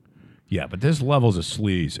right? Yeah, but there's levels of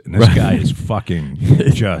sleaze, and this guy is fucking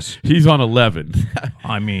just... He's on 11.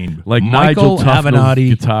 I mean, like Michael Nigel Tufnell's Avenatti,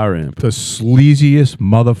 guitar amp. the sleaziest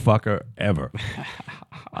motherfucker ever.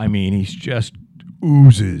 I mean, he's just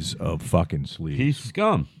oozes of fucking sleaze. He's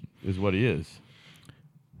scum, is what he is.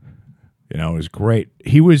 You know, it was great.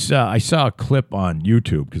 He was. I saw a clip on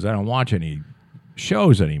YouTube because I don't watch any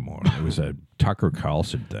shows anymore. It was a Tucker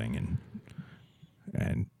Carlson thing,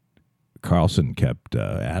 and Carlson kept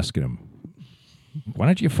asking him, "Why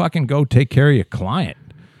don't you fucking go take care of your client?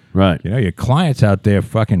 Right. You know, your client's out there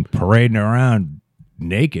fucking parading around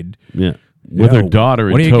naked. Yeah, with her daughter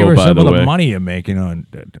in What do you tow, give her by some the of way. the money you're making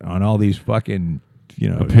on all these fucking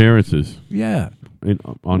appearances? Yeah,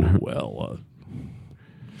 On her. well,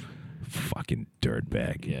 fucking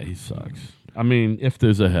dirtbag. Yeah, he sucks. I mean, if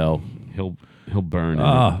there's a hell, he'll burn in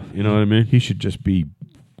Ah. it. You know what I mean? He should just be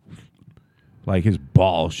like his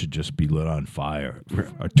balls should just be lit on fire.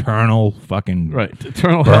 Eternal fucking Right.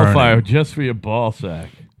 Eternal burning. hellfire just for your ball sack.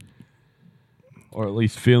 Or at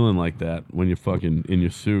least feeling like that when you're fucking in your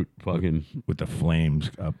suit, fucking with the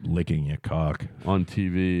flames up licking your cock, on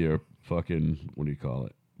TV or fucking, what do you call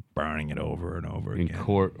it? burning it over and over In again.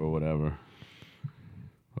 court or whatever.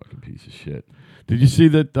 Fucking piece of shit. Did you see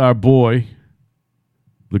that our boy,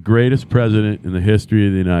 the greatest president in the history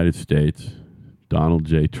of the United States, Donald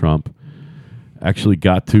J. Trump, actually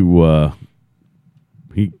got to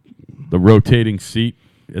the rotating seat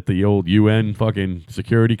at the old UN fucking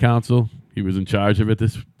Security Council? He was in charge of it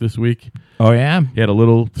this week. Oh yeah, He had a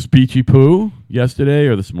little speechy poo yesterday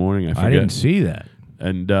or this morning. I forget. I didn't see that.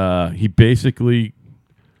 And he basically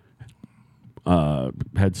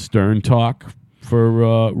had stern talk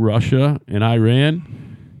for Russia and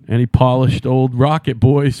Iran, and he polished old Rocket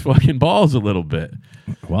Boy's fucking balls a little bit.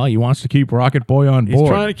 Well, he wants to keep Rocket Boy on He's board.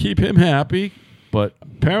 trying to keep him happy, but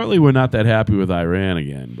apparently we're not that happy with Iran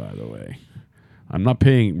again, by the way. I'm not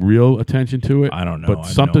paying real attention to it. I don't know. But I have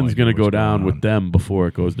no something's idea going to go what's down going with on. them before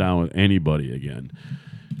it goes down with anybody again.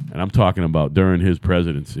 And I'm talking about during his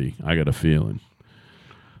presidency. I got a feeling.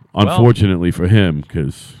 Unfortunately for him,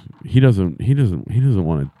 because he doesn't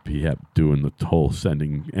want to be doing the whole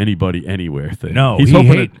sending anybody anywhere thing. No, he's he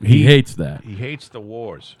hoping hate- he hates that. He hates the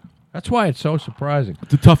wars. That's why it's so surprising.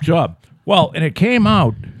 It's a tough job. Well, and it came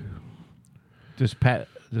out this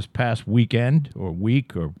past weekend or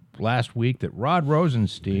week or last week that Rod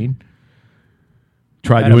Rosenstein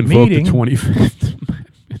Tried At to a invoke meeting- the 25th.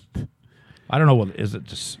 I don't know what is it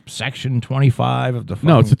Section 25 of the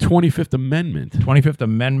No, it's the fucking 25th Amendment. 25th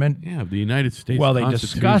Amendment. Yeah, of the United States Well, they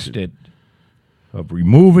Constitution. discussed it of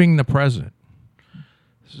removing the president.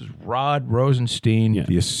 This is Rod Rosenstein, Yeah.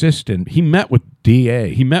 the assistant He met with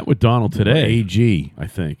DA. Donald today, AG. I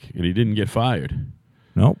think, and he didn't get fired.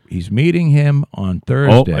 Nope, he's meeting him on Oh,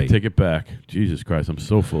 Thursday. I take it back. Jesus Christ, I'm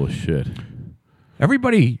so full of shit.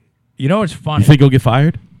 Everybody, you know it's You funny. think he'll get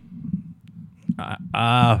fired?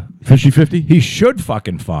 50-50? He should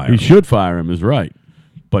fucking fire. He him. should fire him, is right.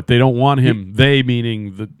 But they don't want him. They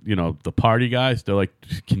meaning the party guys. They're like,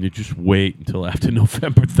 can you just wait until after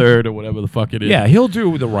November 3rd or whatever the fuck it is? Yeah, he'll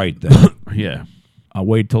do the right thing. Yeah. I'll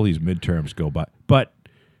wait till these midterms go by. But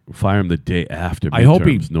Fire him the day after midterms, I hope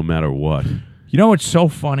he- no matter what. you know what's so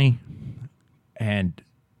funny? And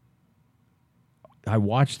I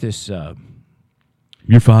watched this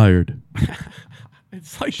You're fired.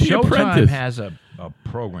 It's like The Showtime Apprentice. has a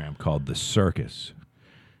program called The Circus.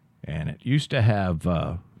 And it used to have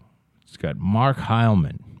it's got Mark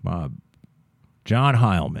Heilman, John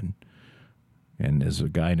Heilman, and there's a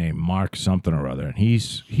guy named Mark something or other, and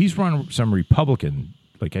he's run some Republican,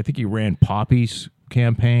 like I think he ran Poppy's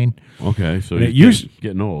campaign, Okay, so And he's it used-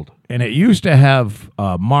 getting old. and it used to have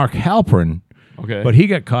Mark Halperin, Okay. but he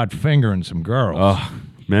got caught fingering some girls,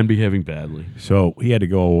 Men behaving badly. so he had to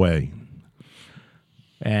go away.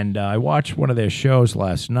 And I watched one of their shows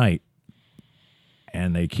last night,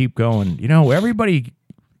 and they keep going. You know, everybody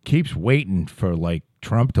keeps waiting for like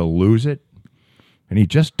Trump to lose it, and he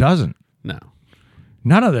just doesn't. No.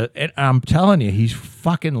 None of the. And I'm telling you, he's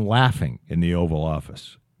fucking laughing in the Oval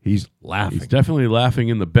Office. He's laughing. He's definitely laughing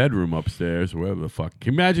in the bedroom upstairs, wherever the fuck.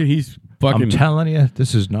 Can you imagine he's fucking... I'm telling you,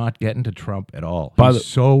 this is not getting to Trump at all. By He's the-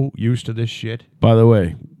 so used to this shit. By the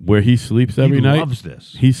way, where he sleeps every He night, loves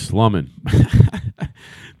this. he's slumming.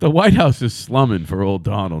 The White House is slumming for old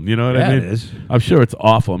Donald. You know what Yeah, I mean? it is. I'm sure it's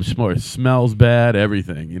awful. I'm sure it smells bad,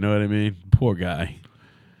 everything. You know what I mean? Poor guy.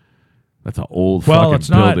 That's an old Well, fucking it's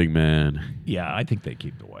not- building, man. Yeah, I think they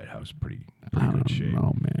keep the White House pretty I good don't shape.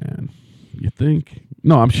 know, man. You think?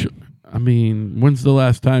 No, I'm sure. I mean, when's the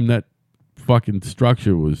last time that fucking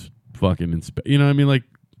structure was fucking you know what I mean? Like,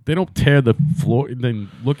 they don't tear the floor and then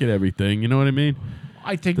look at everything. You know what I mean?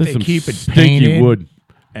 I think There's they some keep it stinky painted. wood.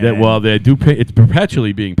 That and- well, they do. It's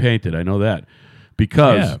perpetually being painted. I know that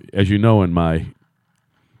because, Yeah. as you know, in my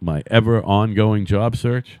ever ongoing job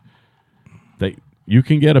search, you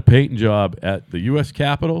can get a painting job at the U.S.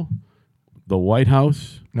 Capitol, the White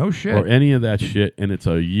House, No shit. or any of that shit, and it's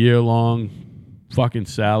a year-long fucking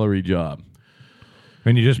salary job.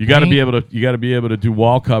 And you just You got to paint? be able to. You got to be able to do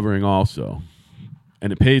wall covering also,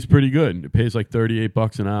 and it pays pretty good. It pays like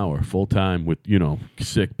 $38 an hour full time with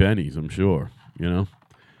sick bennies. I'm sure.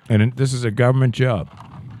 And this is a government job.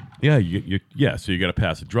 Yeah, so you got to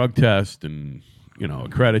pass a drug test and a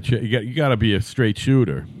credit check. You got to be a straight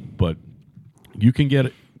shooter, but you can get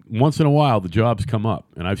it once in a while. The jobs come up,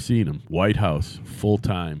 and I've seen them. White House full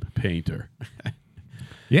time painter.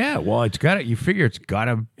 Yeah, well, it's got to. You figure it's got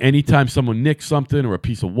to. Anytime someone nicks something or a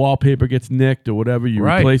piece of wallpaper gets nicked or whatever, you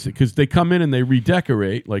Right. replace it because they come in and they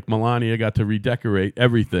redecorate. Like Melania got to redecorate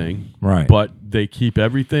everything, Right. But they keep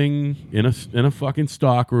everything in a fucking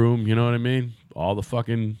stock room. You know what I mean? All the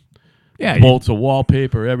fucking Yeah, bolts of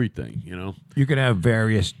wallpaper, everything. You know? you can have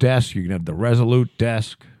various desks. You can have the Resolute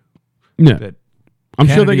desk. Yeah. That I'm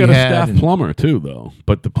sure they Kennedy got a had staff and- plumber too, though.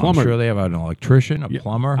 But the plumber, I'm sure they have an electrician, a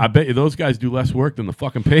plumber. I bet you those guys do less work than the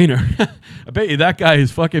fucking painter. I bet you that guy is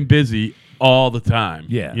fucking busy all the time.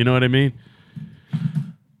 Yeah. You know what I mean?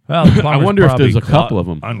 Well, the plumber's wonder if probably there's a couple of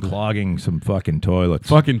 'em. unclogging some fucking toilets.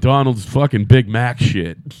 Fucking Donald's fucking Big Mac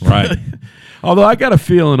shit. Right. Although I got a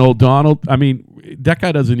feeling old Donald, I mean, that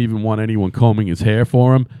guy doesn't even want anyone combing his hair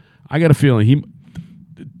for him. I got a feeling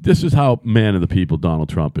this is how man of the people Donald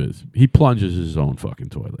Trump is. He plunges his own fucking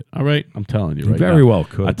toilet. All right? I'm telling you right now. very well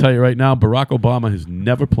could. I tell you right now, Barack Obama has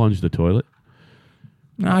never plunged a toilet.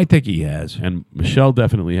 No, I think he has. And Michelle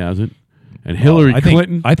definitely hasn't. And Hillary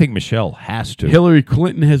Clinton. I think Michelle has to. Hillary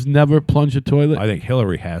Clinton has never plunged a toilet. I think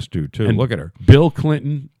Hillary has to too. And Look at her. Bill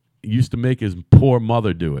Clinton used to make his poor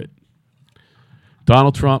mother do it.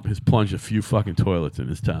 Donald Trump has plunged a few fucking toilets in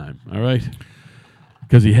his time. All right?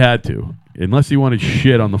 Because he had to. Unless he wanted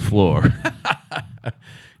shit on the floor.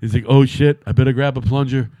 He's like, oh shit, I better grab a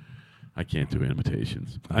plunger. I can't do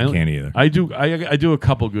imitations. I can't either. I do a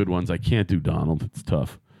couple good ones. I can't do Donald. It's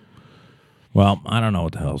tough. Well, I don't know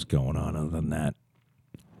what the hell's going on other than that.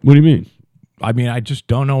 What do you mean? I mean, I just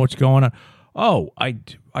don't know what's going on. Oh,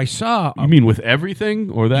 I saw You mean with everything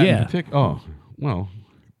or that Yeah. in particular? Oh, well.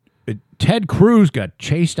 Ted Cruz got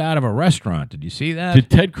chased out of a restaurant. Did you see that? Did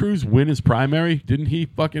Ted Cruz win his primary? Didn't he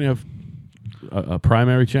fucking have a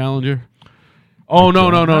primary challenger? Oh,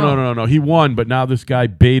 no. He won, but now this guy,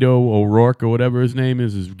 Beto O'Rourke or whatever his name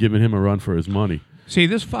is giving him a run for his money. See,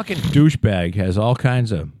 this fucking douchebag has all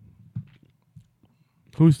kinds of...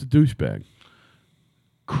 Who's the douchebag?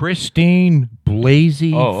 Christine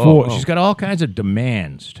Blasey Oh, Ford. oh. She's got all kinds of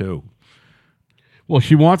demands, too. Well,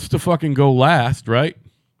 she wants to fucking go last, right?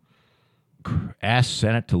 Asked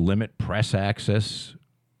Senate to limit press access.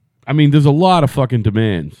 I mean, there's a lot of fucking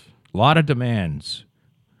demands. A lot of demands.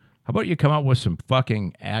 How about you come up with some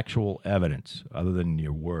fucking actual evidence other than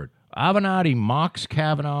your word? Avenatti mocks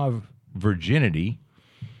Kavanaugh virginity.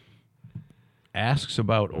 Asks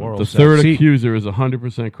about oral The sex. third See, accuser is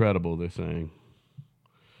 100% credible, they're saying.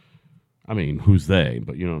 I mean, who's they?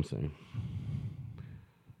 But you know what I'm saying.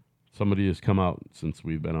 Somebody has come out since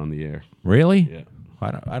we've been on the air. Really? Yeah.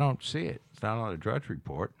 I don't see it. It's not on the Drudge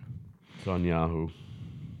Report. It's on Yahoo.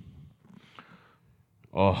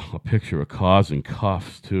 Oh, a picture of Cause in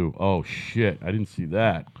cuffs, too. Oh, shit. I didn't see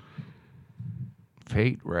that.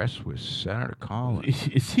 Fate rests with Senator Collins.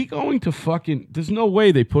 Is he going to fucking... There's no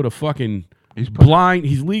way they put a fucking... He's blind.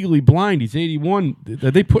 He's legally blind. He's 81.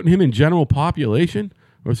 Are they putting him in general population?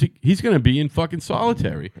 Or is he's going to be in fucking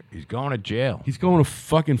solitary. He's going to jail. He's going to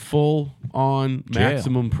fucking full-on Jail.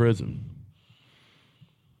 maximum prison.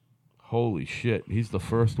 Holy shit. He's the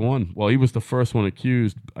first one. Well, he was the first one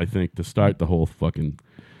accused, I think, to start the whole fucking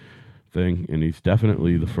thing. And he's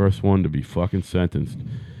definitely the first one to be fucking sentenced.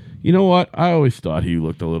 You know what? I always thought he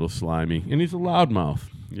looked a little slimy. And he's a loudmouth.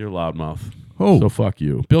 You're a loudmouth. Who? So fuck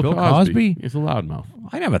you. Bill Cosby? He's a loudmouth.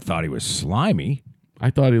 I never thought he was slimy.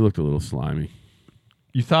 I thought he looked a little slimy.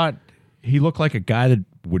 You thought he looked like a guy that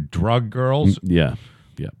would drug girls? Yeah.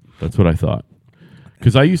 Yeah. That's what I thought.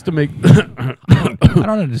 Because I used to make... I don't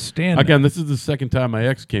understand. Again, this is the second time my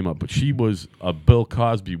ex came up, but she was a Bill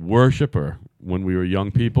Cosby worshiper when we were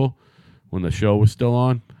young people, when the show was still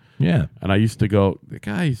on. Yeah. And I used to go, the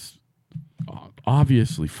guy's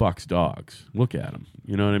obviously fucks dogs. Look at him.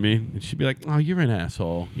 You know what I mean? And she'd be like, oh, you're an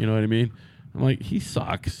asshole. You know what I mean? I'm like, he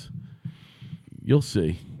sucks. You'll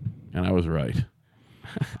see. And I was right.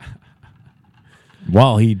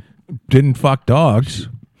 Well, he didn't fuck dogs.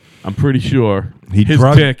 I'm pretty sure He his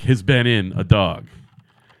drugged- dick has been in a dog.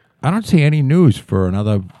 I don't see any news for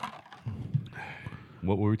another.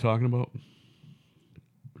 What were we talking about?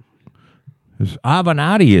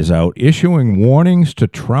 Avenatti is out issuing warnings to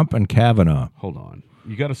Trump and Kavanaugh. Hold on.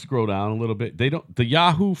 You got to scroll down a little bit. They don't. The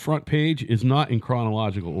Yahoo front page is not in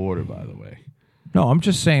chronological order, by the way. No, I'm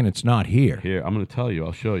just saying it's not here. Here, I'm going to tell you.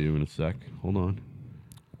 I'll show you in a sec. Hold on.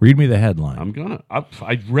 Read me the headline. I'm gonna.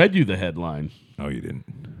 I read you the headline. No, you didn't.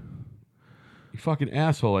 You fucking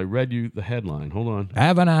asshole. I read you the headline. Hold on.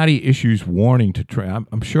 Avenatti issues warning to Trump.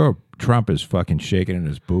 I'm sure Trump is fucking shaking in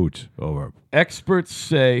his boots over. Experts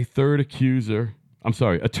say third accuser. I'm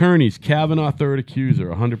sorry. Attorneys Kavanaugh third accuser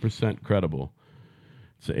 100% credible.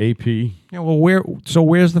 It's the AP. Yeah, well,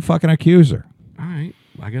 where's the fucking accuser? All right.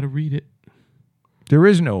 I got to read it. There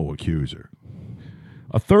is no accuser.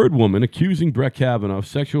 A third woman accusing Brett Kavanaugh of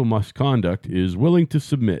sexual misconduct is willing to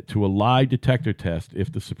submit to a lie detector test if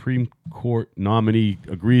the Supreme Court nominee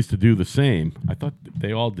agrees to do the same. I thought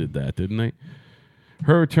they all did that, didn't they?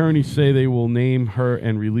 Her attorneys say they will name her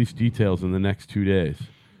and release details in the next 2 days.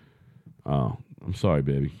 Oh, I'm sorry,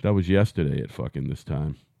 baby. That was yesterday at fucking this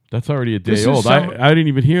time. That's already a day old. I didn't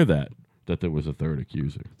even hear that there was a third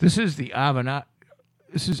accuser. This is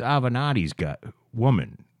Avenatti's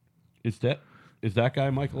woman. Is that guy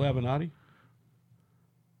Michael Avenatti?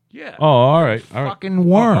 Yeah. Oh, all right. Fucking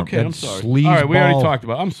worm. Oh, okay, I'm sorry. All right, we already talked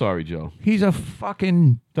about it. I'm sorry, Joe. He's a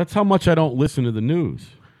fucking... That's how much I don't listen to the news.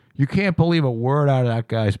 You can't believe a word out of that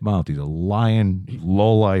guy's mouth. He's a lying,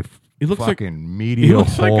 lowlife, fucking media He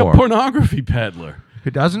looks whore. like a pornography peddler.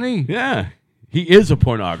 Doesn't he? Yeah. He is a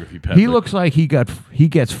pornography peddler. He looks like he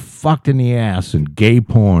gets fucked in the ass in gay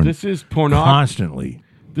porn This is constantly.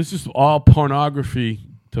 This is all pornography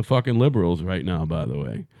to fucking liberals right now, by the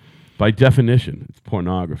way. By definition, it's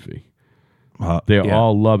pornography. They're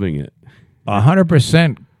all loving it.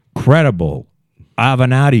 100% credible,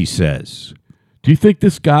 Avenatti says. Do you think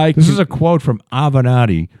this guy... This is a quote from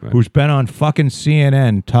Avenatti, who's been on fucking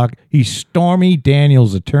CNN. He's Stormy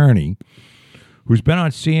Daniels' attorney, who's been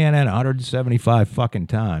on CNN 175 fucking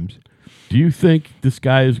times. Do you think this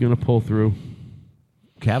guy is going to pull through?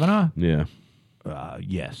 Kavanaugh? Yeah.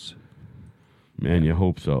 Yes. Man, you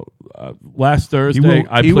hope so. Last Thursday,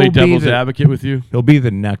 I played devil's advocate with you. He'll be the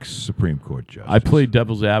next Supreme Court judge. I played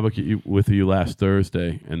devil's advocate with you last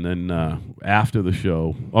Thursday, and then after the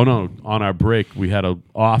show, on our break, we had a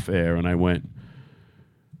off air, and I went,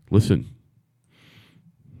 listen,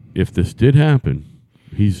 if this did happen,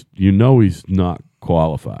 he's not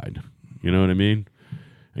qualified. You know what I mean?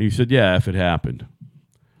 And you said, yeah, if it happened.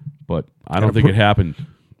 But I don't think it happened.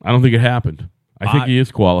 I think he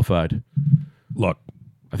is qualified. Look,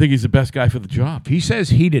 I think he's the best guy for the job. He says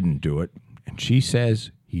he didn't do it, and she says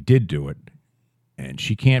he did do it, and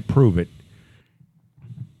she can't prove it.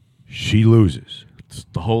 She loses. It's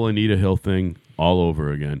the whole Anita Hill thing all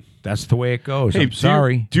over again. That's the way it goes. Hey, I'm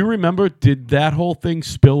sorry. Do you remember, did that whole thing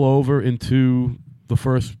spill over into the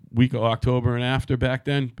first week of October and after back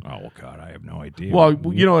then? Oh, God, I have no idea. Well,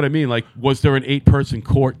 you know what I mean. Like, was there an 8-person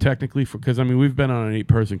court technically? Because, I mean, we've been on an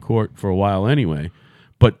 8-person court for a while anyway.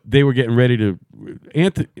 But they were getting ready to...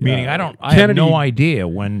 Meaning, I have no idea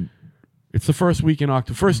when... It's the first week in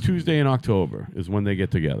October. First Tuesday in October is when they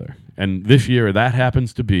get together. And this year, that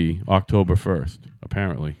happens to be October 1st,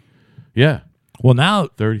 apparently. Yeah. Well, now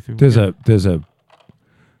 33. There's a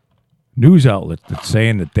news outlet that's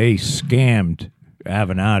saying that they scammed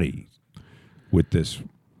Avenatti with this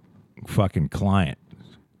fucking client.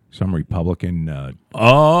 Some Republican news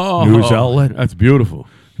outlet. That's beautiful.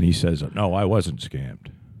 And he says, no, I wasn't scammed.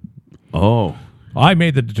 Oh. I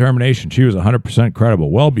made the determination she was 100% credible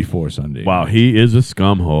well before Sunday. Wow, he is a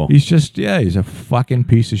scumhole. He's a fucking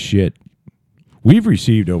piece of shit. We've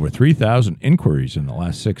received over 3,000 inquiries in the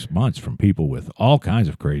last 6 months from people with all kinds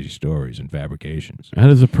of crazy stories and fabrications. That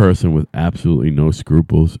is a person with absolutely no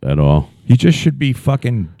scruples at all. He just should be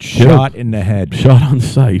fucking shot in the head. Shot on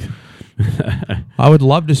sight. I would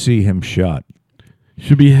love to see him shot.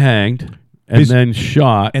 Should be hanged. And then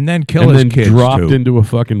shot. And then kill his kids, dropped too. into a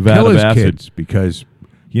fucking vat of acid. Kids, because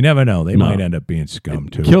you never know. They might end up being scum,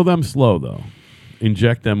 too. Kill them slow, though.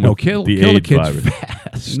 Inject them with kill the the AIDS kids virus.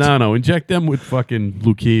 fast. No. Inject them with fucking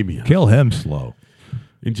leukemia. Kill him slow.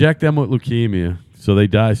 Inject them with leukemia so they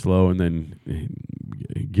die slow, and then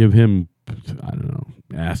give him, I don't know,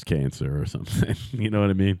 ass cancer or something. You know what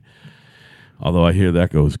I mean? Although I hear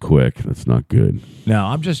that goes quick. That's not good. No,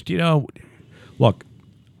 I'm just, look,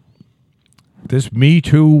 this Me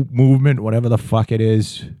Too movement, whatever the fuck it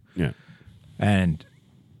is, Yeah. and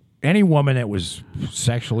any woman that was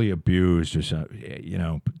sexually abused or something,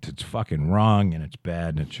 it's fucking wrong and it's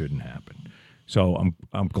bad and it shouldn't happen. So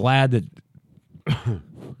I'm glad that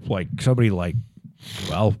like somebody like,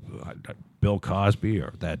 Bill Cosby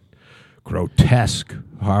or that grotesque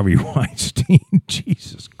Harvey Weinstein,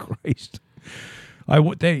 Jesus Christ.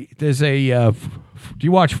 There's a do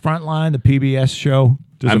you watch Frontline, the PBS show?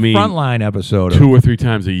 There's a Frontline episode 2 or 3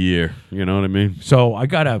 times a year. You know what I mean? So I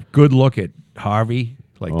got a good look at Harvey.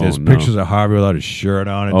 Like there's pictures of Harvey without his shirt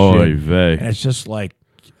on and shit. Vey. And it's just like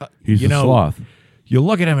he's a sloth. You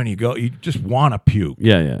look at him and you just want to puke.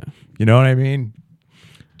 Yeah. You know what I mean?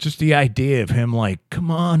 Just the idea of him like,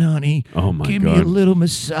 come on, honey. Oh my give God. me a little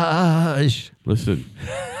massage. Listen.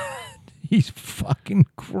 He's fucking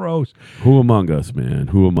gross. Who among us, man?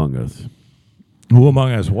 Who among us? Who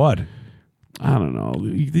among us what? I don't know.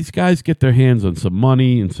 These guys get their hands on some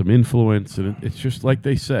money and some influence, and it's just like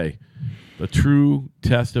they say. The true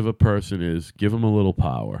test of a person is give them a little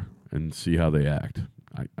power and see how they act.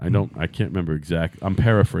 I can't remember I'm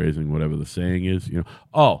paraphrasing whatever the saying is.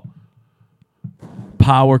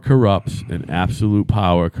 Power corrupts, and absolute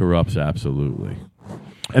power corrupts absolutely.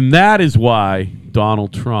 And that is why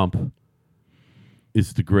Donald Trump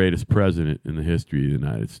is the greatest president in the history of the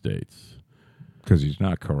United States. Because he's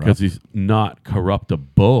not corrupt. Because he's not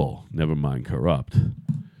corruptible. Never mind corrupt.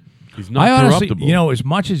 He's not honestly, corruptible. as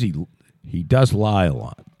much as he does lie a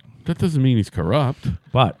lot, That doesn't mean he's corrupt.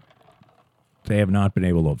 but they have not been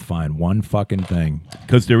able to find one fucking thing.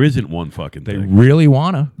 Because there isn't one fucking They thing. really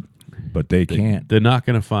want to, but they can't. They're not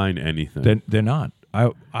going to find anything. They're not.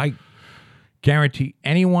 I guarantee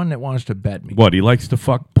anyone that wants to bet me. What, he likes to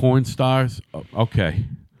fuck porn stars? Okay.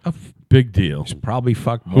 Big deal. Probably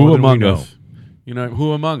fuck more Who than among we know. us?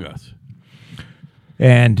 Who among us?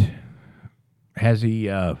 And has he?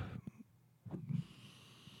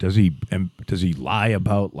 Does he lie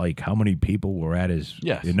about like how many people were at his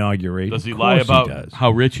Yes. inauguration? Does he Of lie course about he does. how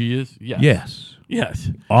rich he is? Yes. Yes, Yes.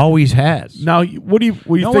 always has. Now, what do you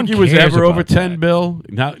No think one he was cares ever over about 10 that. bill?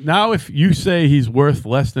 Now, if you say he's worth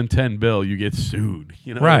less than 10 bill, you get sued.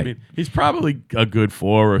 You know what I Right. mean? He's probably a good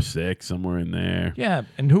 4 or 6, somewhere in there. Yeah,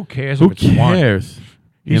 and who cares? Who if it's one? cares?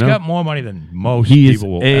 He's got more money than most He is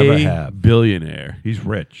people will a ever have. billionaire. He's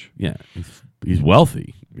rich. Yeah, he's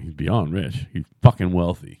wealthy. He's beyond rich. He's fucking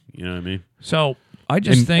wealthy. You know what I mean? So I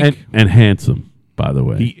just think and handsome, by the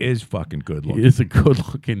way. he is fucking good He looking. is a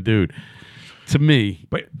good-looking dude. To me,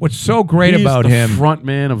 But what's so great he's about the him front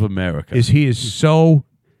man of America. is he is so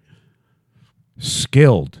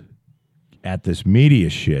skilled at this media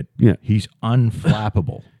shit. Yeah. He's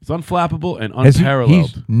unflappable. It's unflappable and Has he-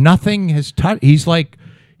 unparalleled. nothing has touched.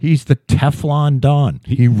 He's the Teflon Don.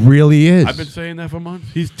 He really is. I've been saying that for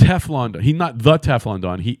months. He's Teflon Don. He's not the Teflon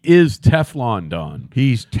Don. He is Teflon Don.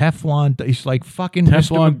 He's Teflon. He's like fucking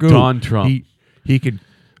Teflon Mr. Magoo. Don Trump.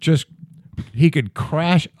 He could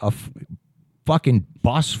crash a fucking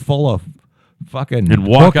bus full of fucking And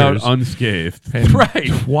walk hookers out unscathed. and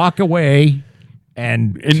Right. walk away,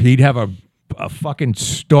 and he'd have a fucking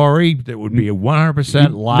story that would be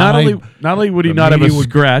 100% lie. Not only would he The not have a media would-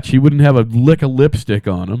 scratch, he wouldn't have a lick of lipstick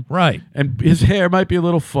on him. Right. And his hair might be a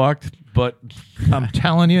little fucked, but I'm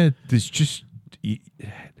telling you, there's just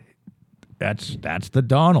that's the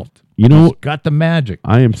Donald. You know- He's got the magic.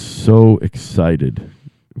 I am so excited.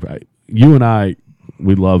 Right. You and I,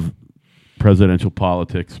 we love presidential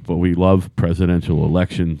politics, but we love presidential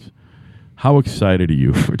elections. How excited are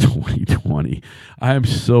you for 2020? I am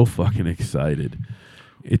so fucking excited.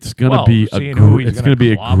 It's gonna Well, be seeing who he's it's gonna gonna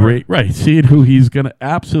be a clobber. great right. Seeing who he's gonna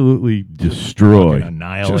absolutely destroy, Fucking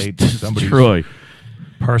annihilate Just somebody's destroy.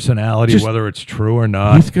 Personality, Just- whether it's true or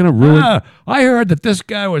not. He's gonna ruin. I heard that this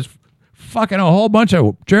guy was fucking a whole bunch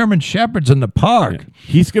of German shepherds in the park.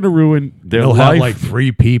 He's gonna ruin their They'll life. have like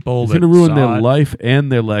 3 people. He's that going to ruin saw their it. life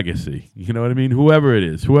and their legacy. You know what I mean? Whoever it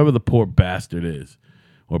is, whoever the poor bastard is,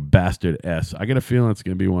 or bastard S. I got a feeling it's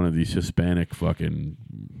going to be one of these Hispanic fucking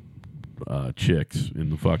chicks in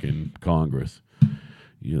the fucking Congress.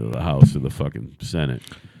 The House or the fucking Senate.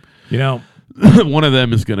 You know, One of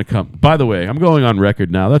them is going to come. By the way, I'm going on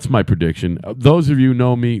record now. That's my prediction. Those of you who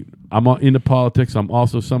know me, I'm into politics. I'm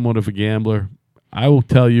also somewhat of a gambler. I will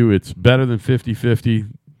tell you it's better than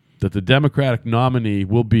 50-50 that the Democratic nominee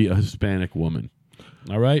will be a Hispanic woman.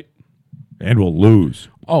 All right? and we'll lose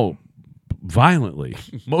Oh, violently.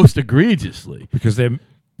 Most egregiously. because they.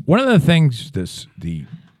 One of the things the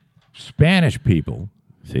Spanish people.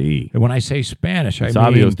 Sí. And when I say Spanish, I mean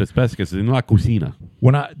Sabios de pescas en la cocina.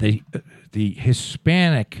 when the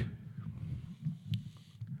Hispanic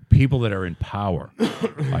people that are in power,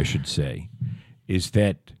 I should say, is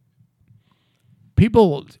that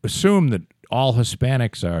people assume that all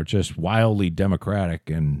Hispanics are just wildly democratic,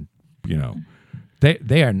 and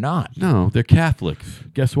they are not. No, they're Catholics.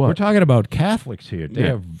 Guess what? We're talking about Catholics here.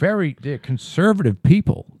 They're they're conservative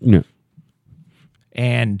people, Yeah.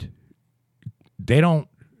 and they don't.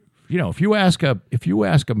 If you ask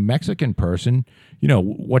a Mexican person,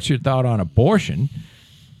 what's your thought on abortion?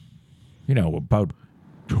 About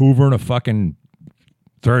hoovering a fucking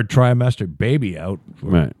third trimester baby out,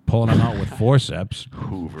 Right. pulling them out with forceps,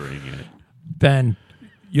 Hoovering it. then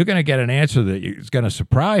you're going to get an answer that is going to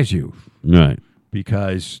surprise you Right.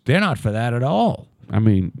 because they're not for that at all. I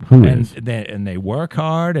mean, who And is? they work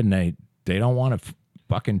hard, and they don't want to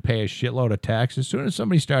fucking pay a shitload of taxes. As soon as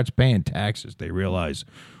somebody starts paying taxes, they realize,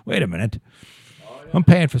 wait a minute, I'm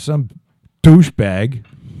paying for some douchebag.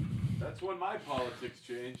 That's when my politics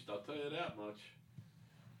changed. I'll tell you that much.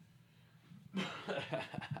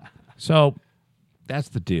 So that's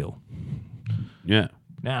the deal. Yeah.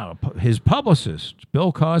 Now, his publicist,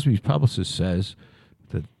 Bill Cosby's publicist, says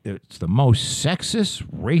that it's the most sexist,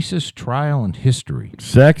 racist trial in history.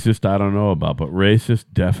 Sexist, I don't know about, but racist,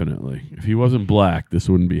 definitely. If he wasn't black, this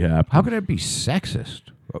wouldn't be happening. How could it be sexist?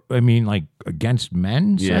 I mean, like against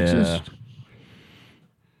men, Yeah. sexist?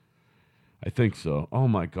 I think so. Oh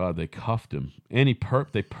my God, they cuffed him. And they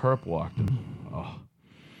perp walked him. Oh.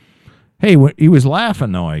 Hey, he was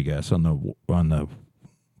laughing though. I guess on the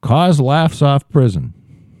cause laughs off prison.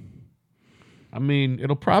 I mean,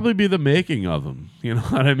 it'll probably be the making of him. You know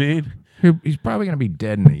what I mean? He's probably going to be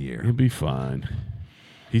dead in a year. He'll be fine.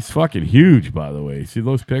 He's fucking huge, by the way. See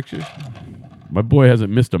those pictures? My boy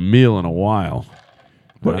hasn't missed a meal in a while.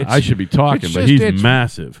 But I should be talking, it's but just- he's it's-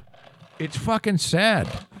 massive. It's fucking sad.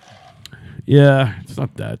 Yeah, it's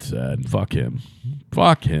not that sad. Fuck him.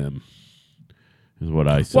 Fuck him. Is what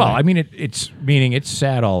I say. Well, I mean, it's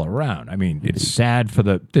sad all around. I mean, it's sad for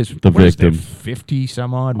the victim. 50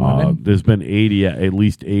 some odd women. There's been 80, at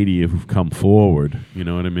least 80 who've come forward. You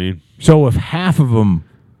know what I mean? So if half of them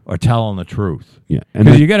are telling the truth, Yeah. And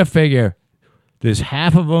because then, you got to figure there's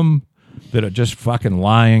half of them that are just fucking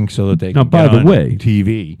lying so that they Now, can by get the on way,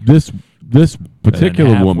 TV. this And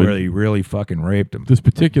particular half woman, where he really fucking raped him. this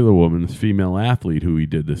particular woman, this female athlete who he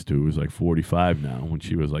did this to, was like 45 now, when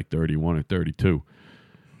she was like 31 or 32.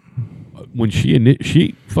 When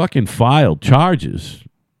she fucking filed charges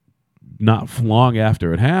not long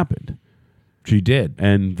after it happened, She did.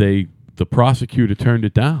 and the prosecutor turned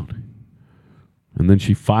it down, and then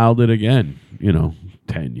she filed it again.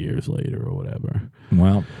 10 years later or whatever.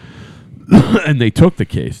 Well, And they took the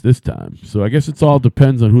case this time. So I guess it all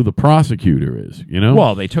depends on who the prosecutor is,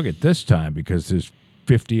 well, they took it this time because there's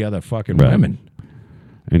 50 other fucking Right. women.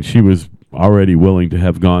 And she was already willing to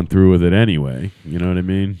have gone through with it anyway. You know what I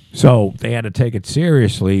mean? So they had to take it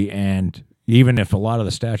seriously, and even if a lot of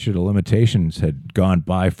the statute of limitations had gone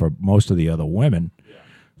by for most of the other women,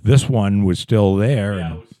 this one was still there,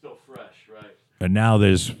 was still fresh, right? and now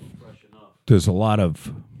there's Fresh enough. a lot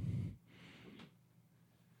of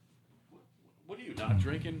What are you not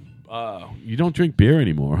drinking? You don't drink beer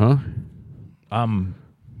anymore, huh?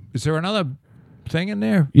 Is there another thing in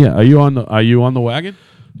there? Yeah. Are you on the wagon?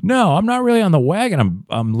 No, I'm not really on the wagon.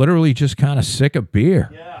 I'm literally just kind of sick of beer.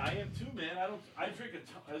 Yeah, I am too, man. I drink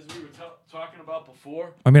as we were talking about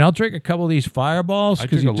before. I mean, I'll drink a couple of these Fireballs I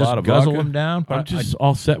because drink you a lot just of guzzle vodka. them down. I'm But just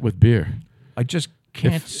all set with beer. I just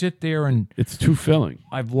can't sit there and It's too filling.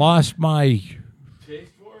 I've lost my.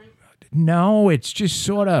 Taste for it? No, it's just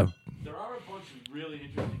sort of. There are a bunch of really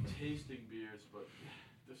interesting tasting beers, but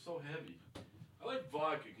they're so heavy. I like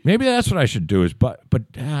vodka. Maybe that's what I should do. But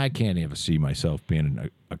I can't ever see myself being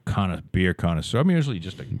a beer connoisseur. I'm usually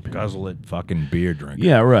just a guzzle it fucking beer drinker.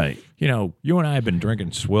 Yeah, right. You and I have been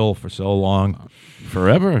drinking swill for so long.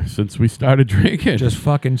 Forever since we started drinking. Just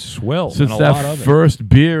fucking swill. Since and a lot that of it. first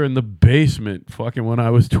beer in the basement, fucking when I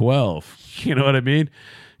was 12. You know what I mean?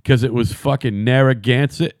 Because it was fucking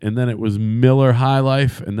Narragansett, and then it was Miller High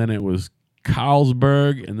Life, and then it was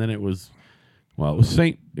Carlsberg, and then it was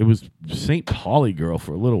St. Pauli Girl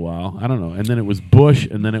for a little while. I don't know. And then it was Bush,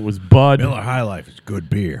 and then it was Bud. Miller High Life is good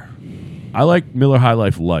beer. I like Miller High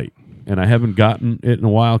Life Light, and I haven't gotten it in a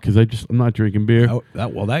while because I'm not drinking beer.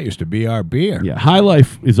 That used to be our beer. Yeah, High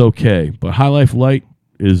Life is okay, but High Life Light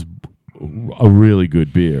is a really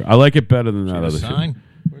good beer. I like it better than that other shit.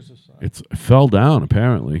 Where's the sign? It fell down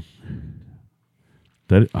apparently.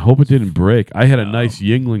 I hope it didn't break. I had a nice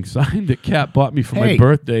Yingling sign that Kat bought me for my Hey.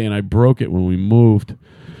 birthday, and I broke it when we moved.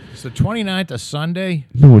 It's the 29th of Sunday.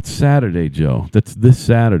 No, it's Saturday, Joe. That's this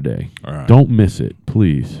Saturday. All right. Don't miss it,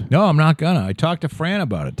 please. No, I'm not gonna. I talked to Fran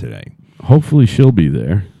about it today. Hopefully she'll be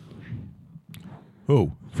there.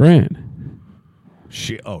 Who? Fran.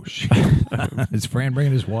 She. Is Fran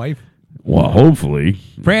bringing his wife? Well, hopefully.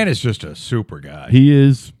 Fran is just a super guy. He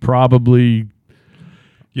is probably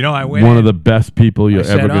I went one in, of the best people you're I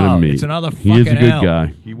said, ever going to meet. It's another He fucking is a good L.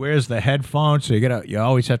 guy. He wears the headphones, so you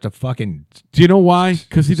always have to fucking. Do you know why?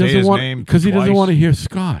 Because he Say doesn't his want. name Because he doesn't twice. want to hear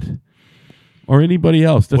Scott or anybody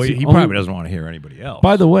else. That's Well, the he only- probably doesn't want to hear anybody else.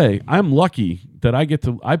 By the way, I'm lucky that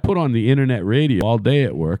I put on the internet radio all day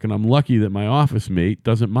at work, and I'm lucky that my office mate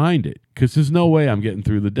doesn't mind it because there's no way I'm getting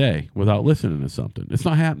through the day without listening to something. It's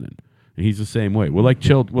not happening. And he's the same way. We're like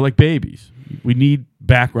We're like babies. We need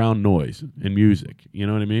background noise and music. You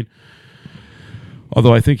know what I mean?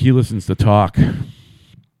 Although I think he listens to talk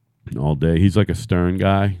all day. He's like a Stern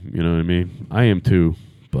guy. You know what I mean? I am too,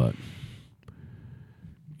 but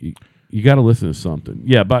you got to listen to something.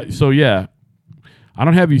 Yeah, but so yeah, I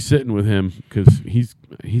don't have you sitting with him because he's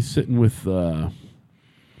sitting with.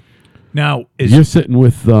 Now You're sitting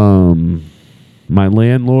with my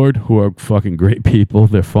landlord, who are fucking great people.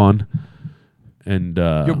 They're fun. And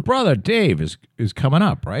Your brother Dave is coming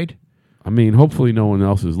up, right? I mean, hopefully no one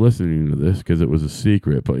else is listening to this because it was a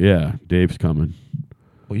secret. But yeah, Dave's coming.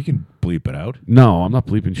 Well, you can bleep it out. No, I'm not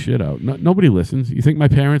bleeping shit out. No, nobody listens. You think my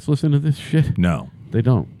parents listen to this shit? No. They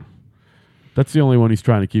don't. That's the only one he's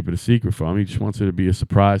trying to keep it a secret from. He just wants it to be a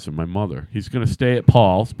surprise from my mother. He's going to stay at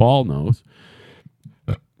Paul's. Paul knows.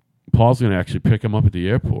 Paul's going to actually pick him up at the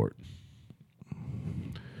airport.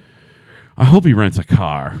 I hope he rents a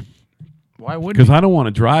car. Why wouldn't Because I don't want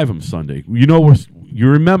to drive him Sunday. You know, you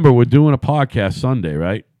remember we're doing a podcast Sunday,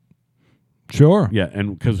 right? Sure. Yeah,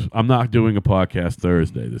 and because I'm not doing a podcast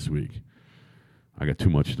Thursday this week. I got too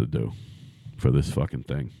much to do for this fucking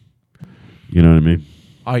thing. You know what I mean?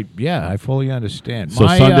 I fully understand. So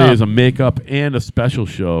Sunday is a makeup and a special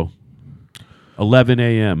show, 11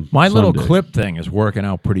 a.m. My little Sunday. clip thing is working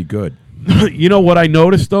out pretty good. You know what I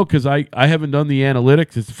noticed, though? Because I haven't done the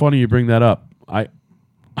analytics. It's funny you bring that up. I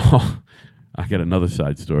got another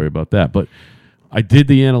side story about that. But I did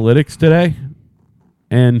the analytics today,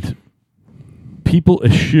 and people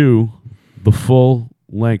eschew the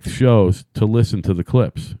full-length shows to listen to the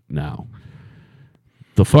clips now.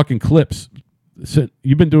 The fucking clips.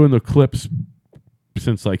 You've been doing the clips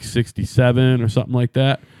since like 67 or something like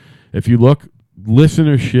that. If you look,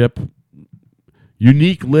 listenership,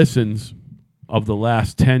 unique listens of the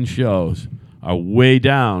last 10 shows are way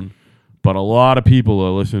down, but a lot of people are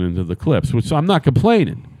listening to the clips, which I'm not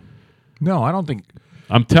complaining. No, I don't think.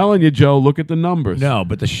 I'm telling you, Joe, look at the numbers. No,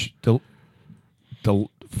 but the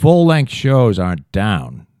full length shows aren't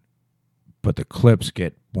down, but the clips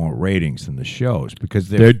get more ratings than the shows because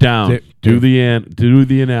they're down. Do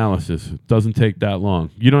the analysis. It doesn't take that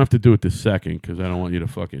long. You don't have to do it this second because I don't want you to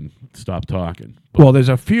fucking stop talking. But well, there's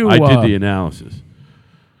a few. I did the analysis.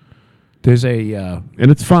 There's a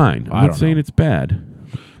and it's fine. I'm I not don't saying know. it's bad.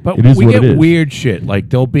 But It is we what it get is. weird shit. Like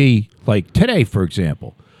there'll be like today, for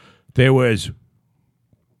example, there was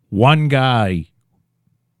one guy,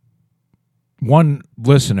 one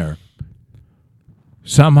listener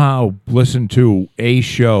somehow listened to a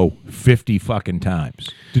show 50 fucking times.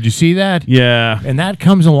 Did you see that? Yeah. And that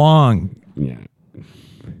comes along Yeah.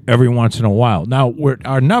 every once in a while. Now,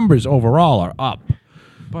 our numbers overall are up,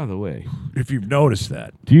 By the way, if you've noticed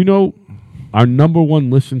that. do you know our number one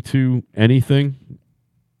listen to anything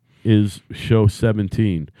is show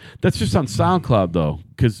 17? That's just on SoundCloud, though,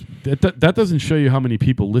 because that doesn't show you how many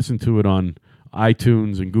people listen to it on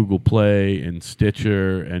iTunes and Google Play and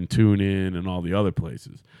Stitcher and TuneIn and all the other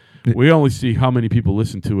places. We only see how many people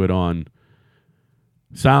listen to it on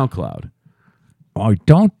SoundCloud. I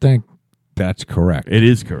don't think that's correct It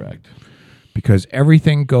is correct. because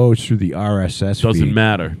everything goes through the RSS Doesn't feed.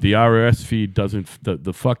 matter. The RSS feed doesn't.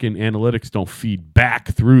 The fucking analytics don't feed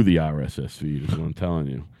back through the RSS feed. Is what I'm telling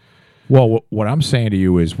you. Well, what I'm saying to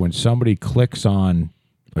you is when somebody clicks on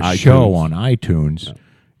a iTunes. show on iTunes,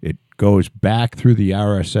 it goes back through the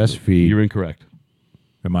RSS feed. You're incorrect.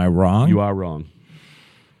 Am I wrong? You are wrong.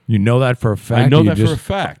 You know that for a fact? I know or you that for a just-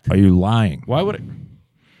 fact. Are you lying? Why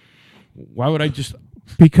would I just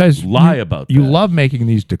Because lie about you that? love making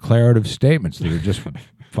these declarative statements that are just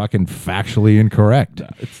fucking factually incorrect.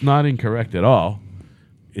 It's not incorrect at all.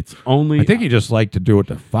 It's only. I think you just like to do it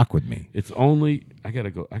to fuck with me. It's only. I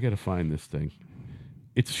gotta find this thing.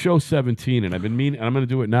 It's show 17, and I've been meaning. And I'm gonna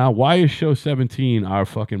do it now. Why is show 17 our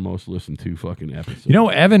fucking most listened to fucking episode? You know,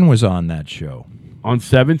 Evan was on that show. On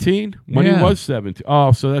 17? When he Yeah. was 17.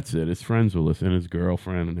 Oh, so that's it. His friends were listening, his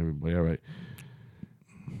girlfriend and everybody. All right.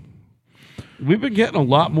 We've been getting a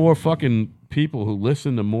lot more fucking people who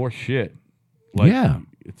listen to more shit. Yeah.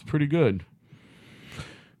 It's pretty good.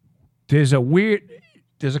 There's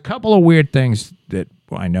a couple of weird things that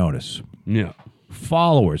I notice. Yeah.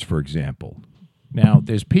 Followers, for example. Now,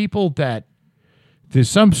 there's people that there's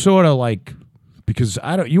some sort of like, because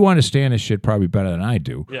you understand this shit probably better than I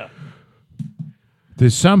do. Yeah.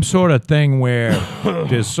 There's some sort of thing where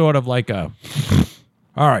there's sort of like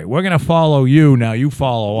all right, we're going to follow you, now you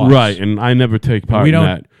follow us. Right, and I never take part We in don't-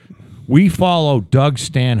 that. We follow Doug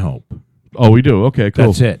Stanhope. Oh, we do? Okay, cool.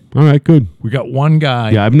 That's it. All right, good. We got one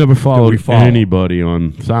guy. Yeah, I've never followed follow. anybody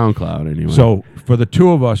on SoundCloud anyway. So for the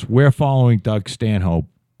two of us, we're following Doug Stanhope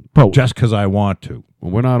but just because I want to.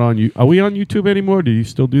 we're not on you. Are we on YouTube anymore? Do you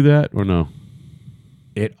still do that or no?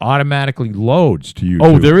 It automatically loads to YouTube.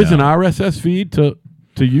 Oh, there is an now. RSS feed to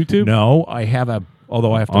YouTube? No, I have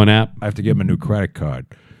although I have to On app? I have to give him a new credit card.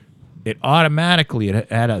 It automatically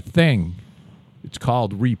had a thing. It's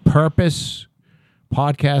called Repurpose,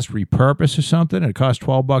 Podcast Repurpose or something. It costs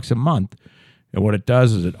 $12 a month. And what it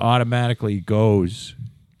does is it automatically goes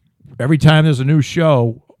every time there's a new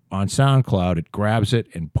show on SoundCloud. It grabs it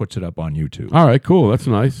and puts it up on YouTube. All right, cool. That's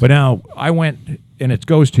nice. But now I went, and it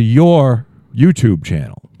goes to your YouTube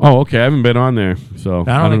channel. Oh, okay. I haven't been on there, so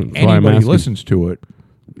I don't think that's why I'm anybody asking. listens to it.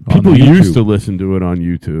 on People YouTube. used to listen to it on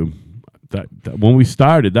YouTube. That when we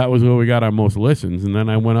started, that was where we got our most listens, and then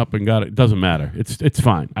I went up and got it. Doesn't matter. It's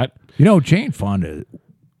fine. You know, Jane Fonda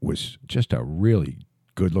was just a really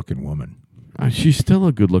good-looking woman. She's still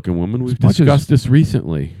a good-looking woman. We've much as- discussed this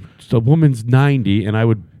recently. The woman's 90, and I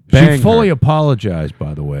would bang She fully her. apologized,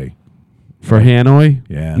 by the way. For Hanoi.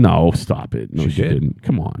 Yeah. No, stop it. No, She she did. didn't.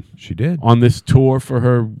 Come on. She did. On this tour for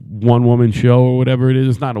her one-woman show or whatever it is.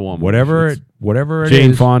 It's not a one. Whatever It's it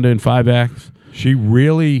Jane is, Fonda in 5 acts. she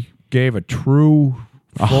really gave a true,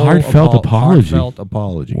 A full heartfelt apology. Heartfelt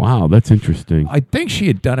apology. Wow, that's interesting. I think she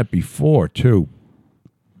had done it before too,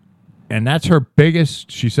 and that's her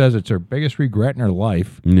biggest. She says it's her biggest regret in her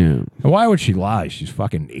life. Yeah. And why would she lie? She's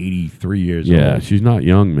fucking 83 years Yeah, old. she's not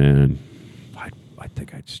young, man. I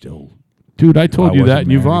think I'd still. Dude, I told I you that wasn't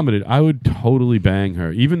and you married. vomited. I would totally bang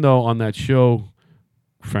her. Even though on that show,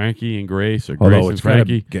 Frankie and Grace, or Grace Although and it's got to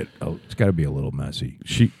Frankie, get, it's got to be a little messy.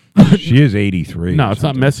 she She is 83. no, or it's not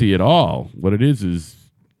something. messy at all. What it is,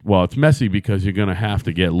 well, it's messy because you're gonna have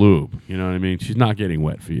to get lube. You know what I mean? She's not getting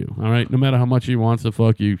wet for you. All right, no matter how much she wants to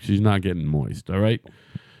fuck you, she's not getting moist. All right,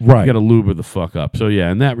 Right. you got to lube her the fuck up. So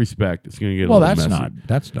yeah, in that respect, it's gonna get Well, a little that's messy.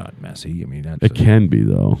 that's not messy. I mean, that's It can be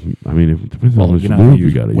though. I mean, it depends on how much you know, lube you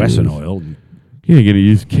you got to Wesson use. oil, Yeah, you're gonna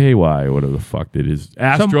use KY or whatever the fuck it is.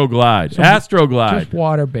 Astroglide. Astroglide. just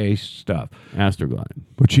water-based stuff. Astroglide.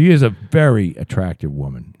 But she is a very attractive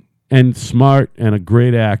woman. And smart and a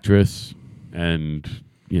great actress and,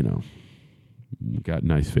 you know, got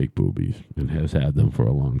nice fake boobies and has had them for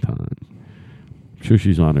a long time. I'm sure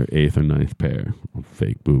she's on her 8th or 9th pair of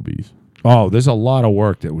fake boobies. Oh, there's a lot of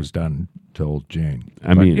work that was done to old Jane.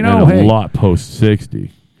 I But, mean, you know, and a hey, lot post 60.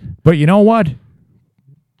 But you know what?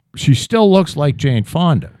 She still looks like Jane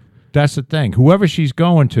Fonda. That's the thing. Whoever she's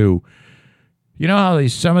going to, you know how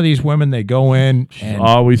some of these women, they go in and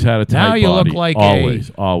Always had a tight now you body. look like always.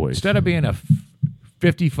 instead of being a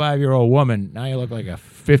 55-year-old woman, now you look like a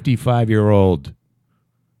 55-year-old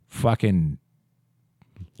fucking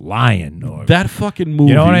lion. Or That fucking movie.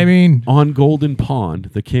 you know what I mean? On Golden Pond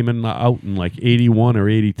that came out in like 81 or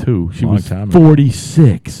 82. She Long was time ago.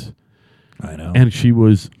 46. I know. And she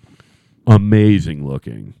was amazing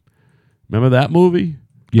looking. Remember that movie?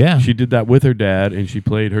 yeah. She did that with her dad, and she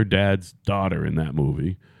played her dad's daughter in that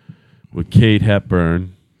movie with Kate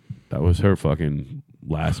Hepburn. That was her fucking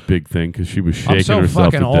last big thing because she was shaking I'm so herself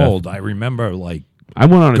fucking to death. old. I remember like I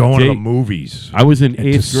went on a going to the date. movies. I was in and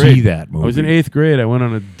to 8th grade. see that I was in movie. 8th grade. I went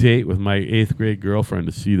on a date with my 8th grade girlfriend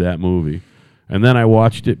to see that movie. And then I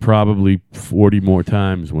watched it probably 40 more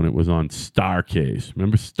times when it was on Starcase.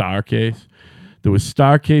 Remember Starcase? There was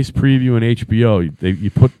Starcase preview in HBO. You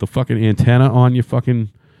put the fucking antenna on your fucking...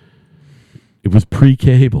 It was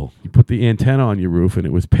pre-cable. You put the antenna on your roof, and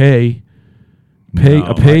it was pay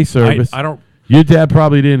No, service. I don't. Your dad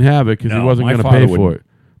probably didn't have it because he No, wasn't my going to father pay for wouldn't. it.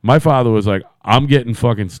 My father was like, I'm getting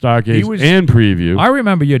fucking Starcase He was- and preview. I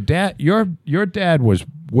remember your dad. Your dad was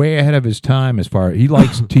way ahead of his time as far he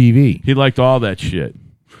likes TV. He liked all that shit.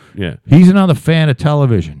 Yeah. He's another fan of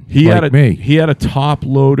television. He like had me. He had a top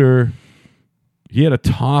loader. He had a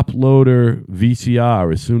top loader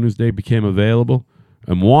VCR as soon as they became available.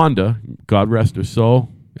 And Wanda, God rest her soul,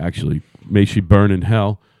 actually, may she burn in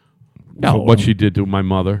hell No, for what she did to my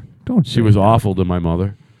mother. Don't She say was that. awful to my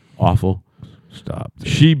mother. Awful. Stop.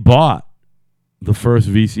 She bought the first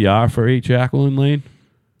VCR for 8 Jacqueline Lane.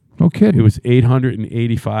 No kidding. It was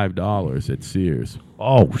 $885 at Sears.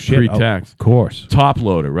 oh shit. pre-tax. Of course. Top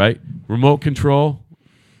loader, right? Remote control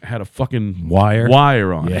had a fucking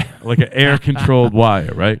Wire. on Yeah. it, like an air controlled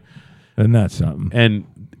wire, right? Isn't that something? And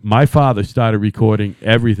my father started recording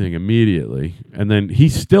everything immediately, and then he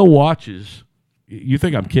still watches. You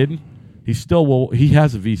think I'm kidding? He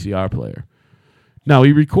has a VCR player. Now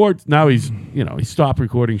he records. Now he stopped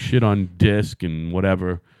recording shit on disc and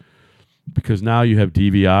whatever because now you have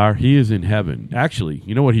DVR. He is in heaven. Actually,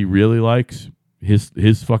 you know what he really likes?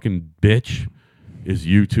 His fucking bitch is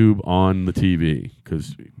YouTube on the TV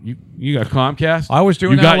because you got Comcast. I was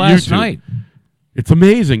doing You that got last YouTube. night. It's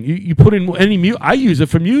amazing. You put in any music. I use it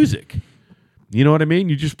for music. You know what I mean?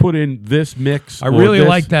 You just put in this mix. I or really this.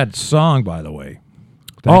 like that song, by the way.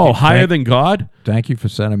 Thank you- Higher thank- Than God? Thank you for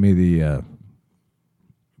sending me the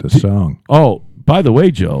song. Oh, by the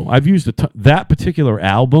way, Joe, I've used that particular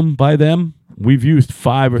album by them. We've used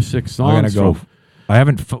 5 or 6 I'm songs. gonna go. from- I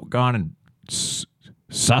haven't gone and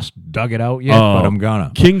dug it out yet, but I'm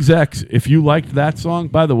gonna. King's X, if you liked that song,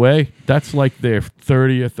 by the way, that's like their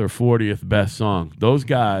 30th or 40th best song. Those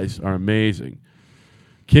guys are amazing.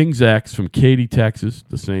 King's X from Katy, Texas,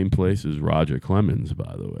 the same place as Roger Clemens,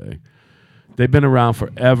 by the way. They've been around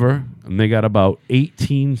forever, and they got about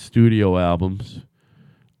 18 studio albums.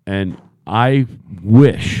 And I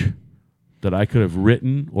wish that I could have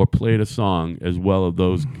written or played a song as well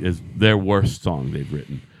as their worst song they've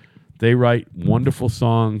written. They write wonderful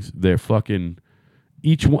songs. They're fucking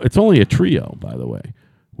each one. It's only a trio, by the way,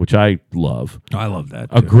 which I love. I love that.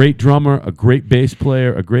 A great drummer, a great bass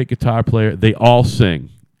player, a great guitar player. They all sing.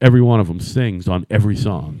 Every one of them sings on every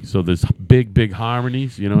song. So there's big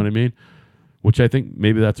harmonies. You know what I mean? Which I think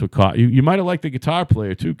maybe that's what caught you. You might have liked the guitar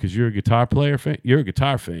player too, because you're a guitar player fan. You're a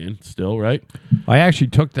guitar fan still, right? I actually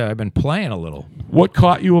took that. I've been playing a little. What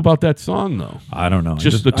caught you about that song, though? I don't know.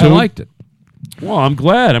 Just the I tune? liked it. Well, I'm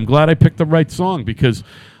glad. I'm glad I picked the right song because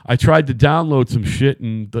I tried to download some shit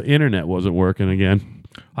and the internet wasn't working again.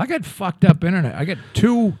 I got fucked up internet. I got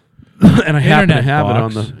 2 and I happen to internet have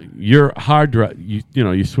box. it on your hard drive.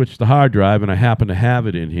 You switched the hard drive, and I happen to have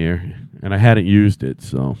it in here, and I hadn't used it,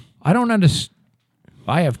 so I don't understand.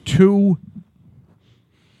 I have 2.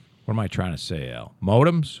 What am I trying to say, Al?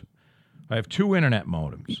 Modems. I have 2 internet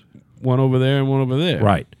modems. one over there and one over there.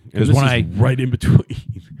 Right. Because Because when when I right in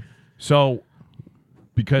between. So,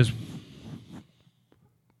 because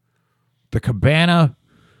the Cabana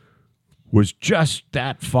was just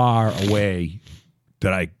that far away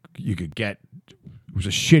that you could get. It was a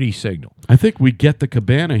shitty signal. I think we get the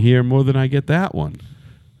Cabana here more than I get that one.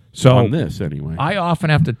 So On this, anyway. I often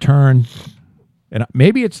have to turn, and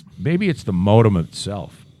maybe it's the modem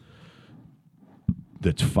itself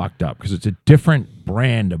that's fucked up because it's a different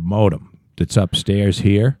brand of modem that's upstairs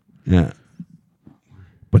here. Yeah.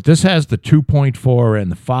 But this has the 2.4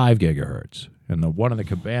 and the 5 gigahertz, and the one in the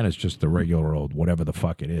Cabana is just the regular old whatever the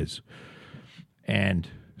fuck it is. And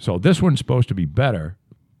so this one's supposed to be better,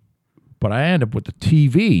 but I end up with the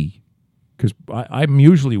TV because I'm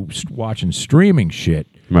usually watching streaming shit.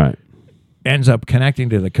 Right. Ends up connecting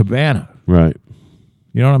to the Cabana. Right.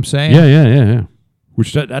 You know what I'm saying? Yeah.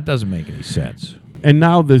 Which that doesn't make any sense. And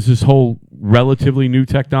now there's this whole relatively new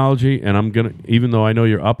technology, and I'm going to, even though I know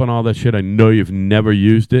you're up on all that shit, I know you've never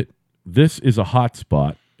used it. This is a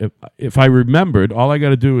hotspot. If I remembered, all I got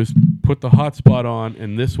to do is put the hotspot on,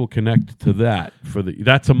 and this will connect to that.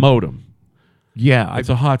 That's a modem. Yeah, It's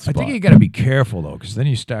a hotspot. I think you got to be careful though, because then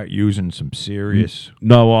you start using some serious.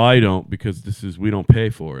 No, well, I don't, because we don't pay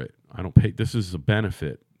for it. I don't pay. This is a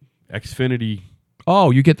benefit. Xfinity,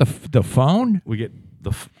 Oh, you get the phone. we get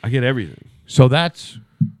I get everything. So that's.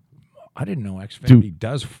 I didn't know Xfinity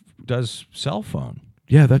does cell phone.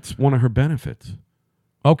 Yeah, that's one of her benefits.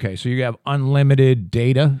 Okay, so you have unlimited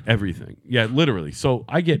data. Everything. Yeah, literally. So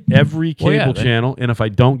I get every Well, cable yeah, channel, and if I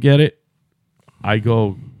don't get it, I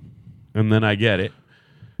go, and then I get it.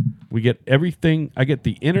 We get everything. I get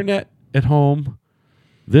the internet at home,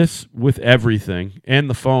 this with everything, and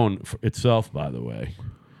the phone itself, by the way.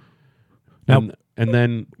 Now- And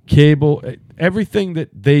then cable, everything that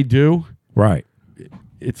they do. Right.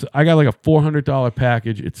 I got like a $400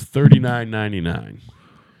 package. It's $39.99.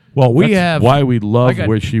 Well, That's have why we love I got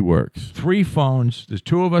where she works. 3 phones. There's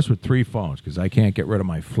 2 of us with 3 phones because I can't get rid of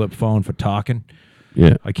my flip phone for talking.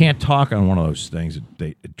 Yeah, I can't talk on one of those things.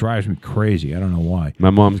 It drives me crazy. I don't know why. my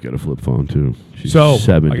mom's got a flip phone too. She's So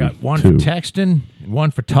 72. I got one for texting and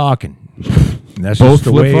one for talking. And that's Both just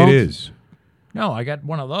the flip way phones? it is. No, I got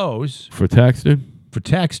one of those For texting. for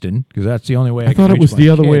texting because that's the only way I I can thought it reach was my the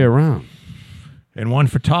other kid. way around. And one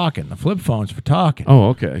for talking. The flip phone's for talking. Oh,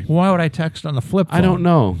 okay. Why would I text on the flip phone? I don't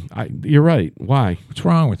know. You're right. Why? What's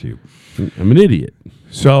wrong with you? I'm an idiot.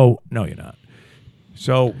 So no, you're not.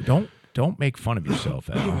 So don't make fun of yourself,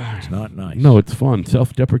 Al. It's not nice. No, it's fun.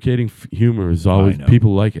 Self-deprecating humor is always know.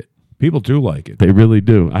 people like it. People do like it. They really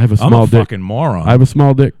do. I have a I'm small a dick. fucking moron. I have a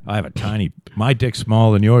small dick. I have a tiny. My dick's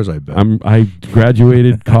smaller than yours, I bet. I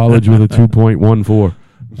graduated college with a 2.14.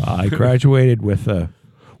 I graduated with a.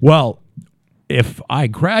 Well, if I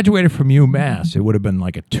graduated from UMass, it would have been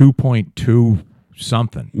like a 2.2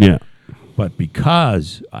 something. Yeah. But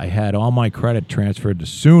because I had all my credit transferred to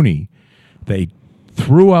SUNY, they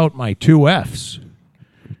threw out my 2 Fs,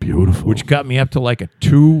 Beautiful. which got me up to like a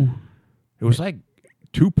 2. It was like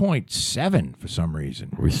 2.7 for some reason.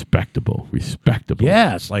 Respectable.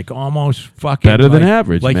 Yeah, it's like almost fucking Better than like-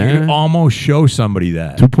 average, Like man. you almost show somebody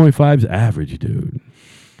that. 2.5's average, dude.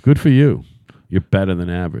 Good for you. You're better than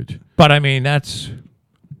average. But I mean, that's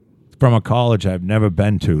from a college I've never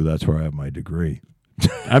been to. That's where I have my degree.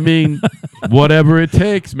 I mean, whatever it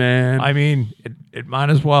takes, man. I mean, it might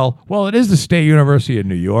as well. Well, it is the State University of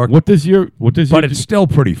New York, What does your but it's still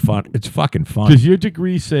pretty fun. It's fucking fun. does your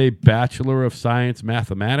degree say Bachelor of Science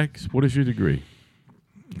Mathematics? What is your degree?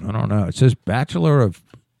 I don't know. It says Bachelor of.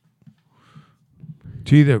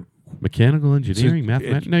 It's either Mechanical engineering,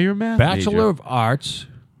 mathematics. No, you're a math Bachelor major. of Arts.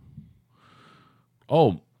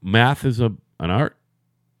 Oh, math is an art.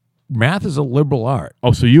 Math is a liberal art,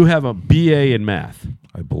 Oh, so you have a BA in math.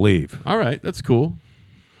 I believe, All right, that's cool.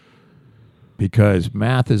 because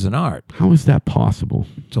math is an art. How is that possible?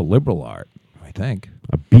 It's a liberal art, I think.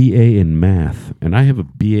 A BA in math, and I have a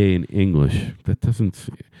BA in English. That doesn't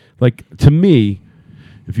like to me.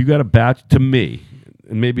 If you got a batch, to me,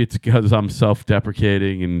 and maybe it's because I'm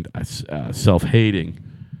self-deprecating and self-hating.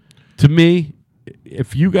 To me,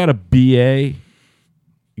 if you got a BA,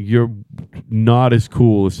 you're not as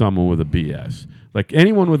cool as someone with a BS. Like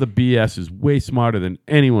anyone with a BS is way smarter than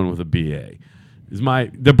anyone with a BA.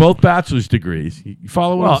 They're both bachelor's degrees. You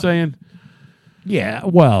follow what I'm saying? Yeah,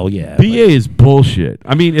 well, yeah. BA is bullshit.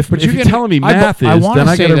 I mean, if you're telling me math then I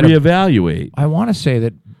got to reevaluate. I want to say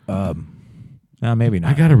that. Maybe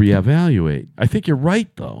not. I got to reevaluate. I think you're right,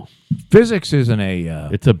 though. Physics isn't a.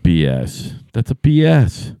 It's a BS. That's a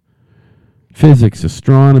BS. Physics,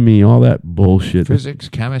 astronomy, all that bullshit. Physics,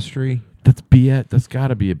 chemistry. That's BS. That's got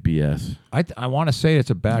to be a BS. I want to say it's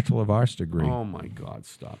a Bachelor of Arts degree. Oh my God!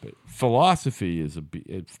 Stop it. Philosophy is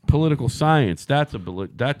it's political science. Talk about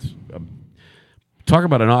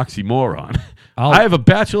an oxymoron. I have a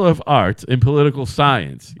Bachelor of Arts in political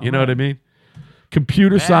science. You know what I mean?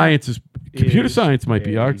 Computer science might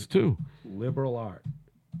be arts too. Liberal art.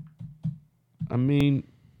 I mean,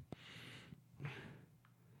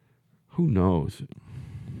 who knows?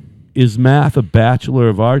 Is math a Bachelor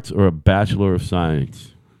of Arts or a Bachelor of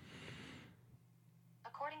Science?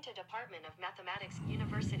 According to Department of Mathematics,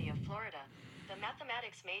 University of Florida, the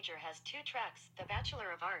mathematics major has 2 tracks, the Bachelor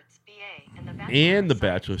of Arts, BA, and the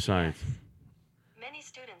Bachelor of Science. Many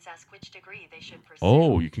students ask which degree they should pursue.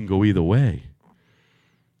 Oh, you can go either way.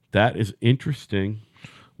 That is interesting.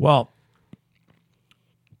 Well,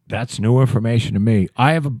 that's new information to me.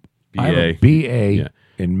 I have a BA. BA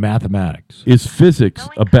in mathematics. Is physics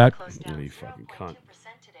a You fucking cunt.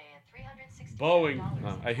 today at Boeing.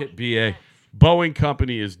 I hit BA. Boeing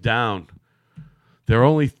Company is down. They're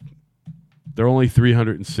only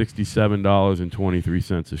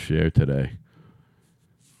 $367.23 a share today.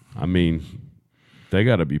 I mean, they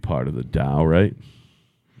got to be part of the Dow, right?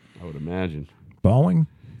 I would imagine. Boeing?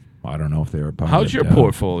 I don't know if they're a part How's of your the Dow.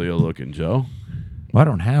 portfolio looking, Joe? I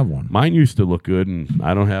don't have one. Mine used to look good, and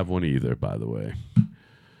I don't have one either, by the way.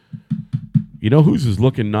 You know whose is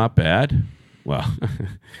looking not bad? Well,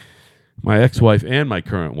 my ex-wife and my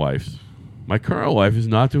current wife's. My current wife is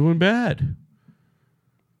not doing bad.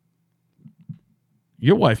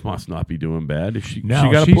 Your wife must not be doing bad. Is she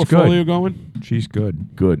No, got a she's portfolio good. going? She's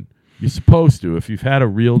good. Good. You're supposed to. If you've had a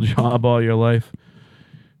real job all your life.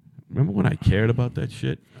 Remember when I cared about that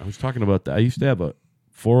shit? I was talking about that. I used to have a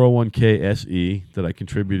 401k SE that I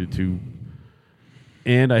contributed to,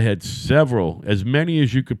 and I had several, as many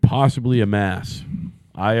as you could possibly amass,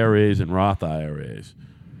 IRAs and Roth IRAs.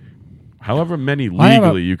 However many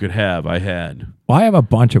legally you could have, I had. Well, I have a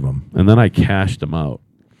bunch of them. And then I cashed them out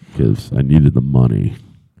because I needed the money.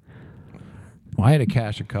 Well, I had to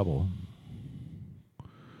cash a couple.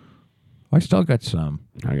 I still got some.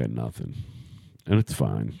 I got nothing. And it's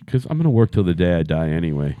fine because I'm going to work till the day I die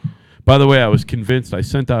anyway. By the way, I was convinced. I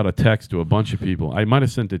sent out a text to a bunch of people. I might have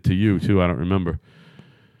sent it to you, too. I don't remember.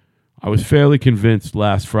 I was fairly convinced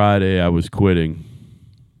last Friday I was quitting.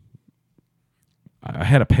 I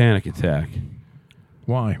had a panic attack.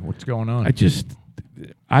 Why? What's going on? Did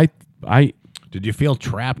you feel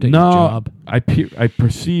trapped at your job? I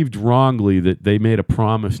perceived wrongly that they made a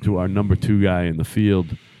promise to our number 2 guy in the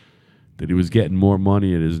field that he was getting more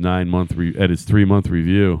money at his 3-month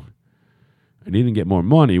review. And he didn't get more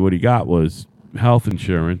money. What he got was health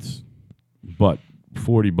insurance, but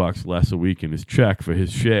 $40 less a week in his check for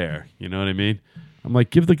his share. You know what I mean? I'm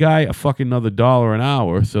like, give the guy a fucking another $1 an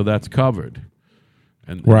hour so that's covered.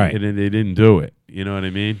 And right. And they didn't do it. You know what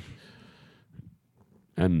I mean?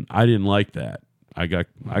 And I didn't like that. I got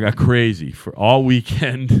crazy for all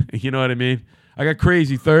weekend. You know what I mean? I got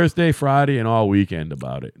crazy Thursday, Friday, and all weekend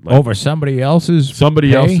about it. Like, over somebody else's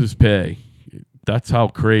pay. That's how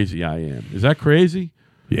crazy I am. Is that crazy?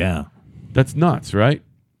 Yeah. That's nuts, right?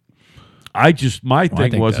 My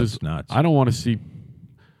thing was nuts. I don't want to see.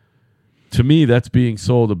 To me, that's being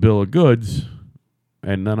sold a bill of goods,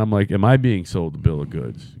 and then I'm like, am I being sold a bill of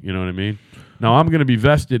goods? You know what I mean? Now I'm going to be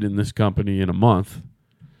vested in this company in a month,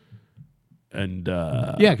 And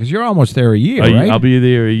Yeah, because you're almost there a year, I- right? I'll be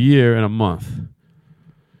there a year and a month.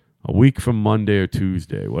 A week from Monday or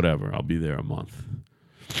Tuesday, whatever. I'll be there a month.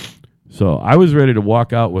 So I was ready to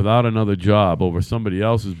walk out without another job over somebody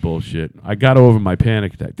else's bullshit. I got over my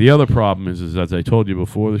panic attack. The other problem is as I told you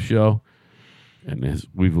before the show, and as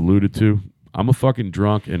we've alluded to, I'm a fucking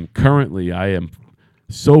drunk, and currently I am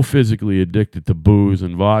so physically addicted to booze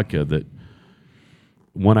and vodka that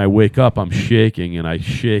when I wake up, I'm shaking, and I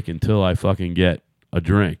shake until I fucking get a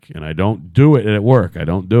drink. And I don't do it at work. I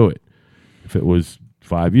don't do it. If it was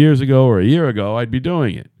 5 years ago or a year ago, I'd be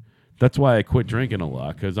doing it. That's why I quit drinking a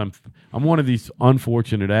lot, because I'm one of these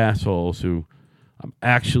unfortunate assholes who I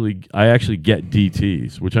actually get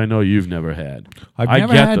DTs, which I know you've never had. I've I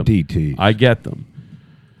never get had them. DTs. I get them.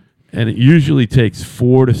 And it usually takes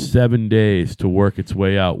 4 to 7 days to work its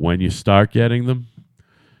way out when you start getting them.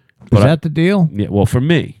 Is that the deal? Yeah, well, for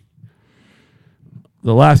me,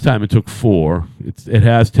 the last time it took 4. It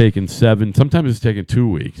has taken 7. Sometimes it's taken 2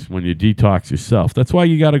 weeks when you detox yourself. That's why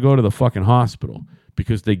you got to go to the fucking hospital,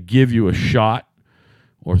 because they give you a shot,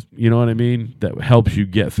 or you know what I mean, that helps you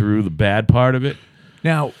get through the bad part of it.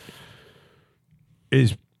 Now,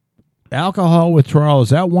 is alcohol withdrawal, is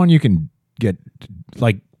that one you can get,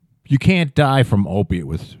 like, you can't die from opiate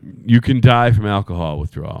with, You can die from alcohol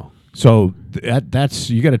withdrawal. so that's,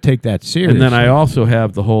 you got to take that seriously. And then I also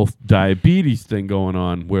have the whole diabetes thing going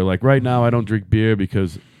on, where like right now I don't drink beer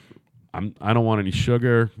because I don't want any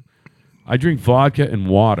sugar. I drink vodka and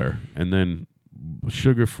water, and then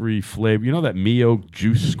sugar-free flavor. You know that Mio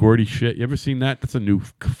juice squirty shit? You ever seen that? That's a new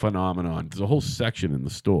phenomenon. There's a whole section in the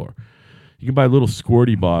store. You can buy little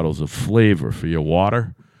squirty bottles of flavor for your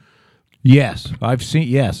water. Yes, I've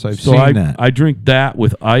seen So that. I drink that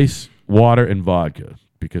with ice, water, and vodka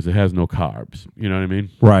because it has no carbs. You know what I mean?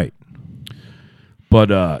 Right.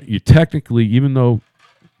 But you technically, even though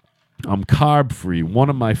I'm carb free,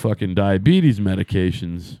 one of my fucking diabetes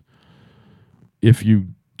medications, if you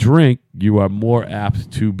drink, you are more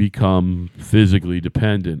apt to become physically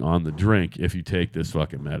dependent on the drink if you take this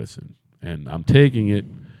fucking medicine. And I'm taking it,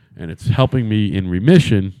 and it's helping me in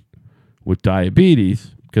remission with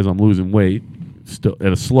diabetes because I'm losing weight still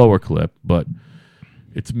at a slower clip, but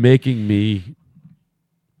it's making me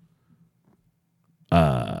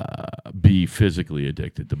be physically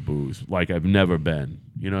addicted to booze like I've never been.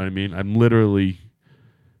 You know what I mean? I'm literally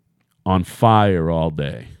on fire all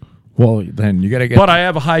day. Well, then you got to get, But I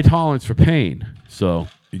have a high tolerance for pain. So,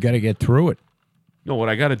 you got to get through it. no, what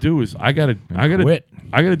I got to do is I got to quit.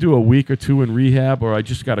 I got to do a week or 2 in rehab, or I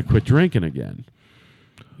just got to quit drinking again.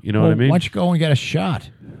 You know what I mean? Why don't you go and get a shot?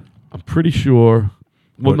 I'm pretty sure.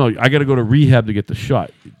 Well, no, I got to go to rehab to get the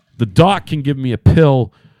shot. The doc can give me a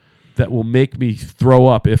pill that will make me throw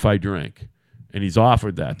up if I drink, and he's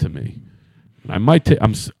offered that to me. I might take.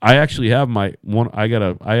 I actually have my one. I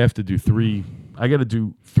have to do 3. I got to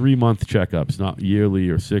do 3-month checkups, not yearly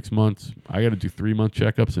or 6 months. I got to do 3-month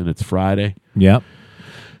checkups, and it's Friday. Yep.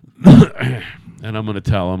 And I'm going to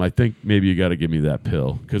tell him, I think maybe you got to give me that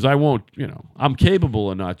pill because I won't. You know, I'm capable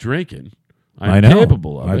of not drinking. I know.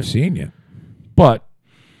 Capable of it. I've seen you. But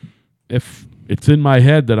if it's in my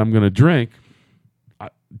head that I'm going to drink,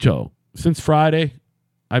 Joe, since Friday,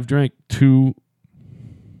 I've drank 2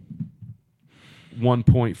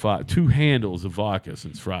 handles of vodka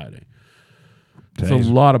since Friday. It's a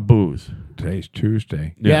lot of booze. Today's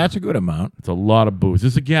Tuesday. Yeah. Yeah, that's a good amount. It's a lot of booze.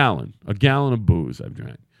 It's a gallon of booze I've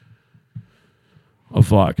drank of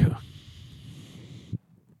vodka.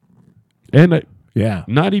 And Yeah.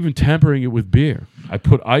 not even tempering it with beer. I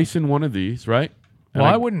put ice in one of these, right? And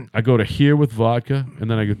Well, I wouldn't. I go to here with vodka, and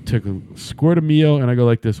then I go take a squirt of Mio, and I go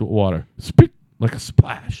like this with water. Spit, like a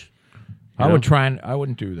splash. You know? I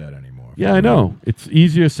wouldn't do that anymore. Yeah, I know. It's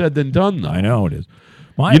easier said than done, though. I know it is.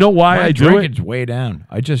 You know why my I do it? drinking's way down.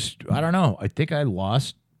 I don't know. I think I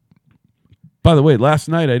lost. By the way, last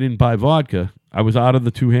night I didn't buy vodka. I was out of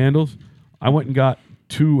the 2 handles. I went and got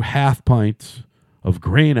 2 half pints of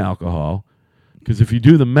grain alcohol, because if you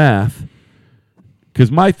do the math,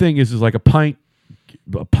 because my thing is like a pint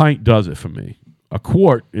does it for me. A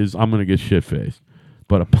quart is I'm going to get shit-faced.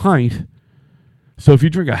 But a pint, so if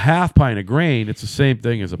you drink a half pint of grain, it's the same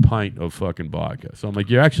thing as a pint of fucking vodka. So I'm like,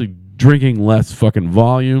 you're actually drinking less fucking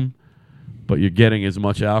volume, but you're getting as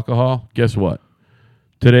much alcohol. Guess what?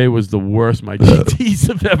 Today was the worst my GTs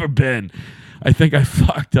have ever been. I think I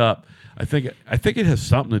fucked up. I think it has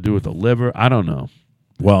something to do with the liver. I don't know.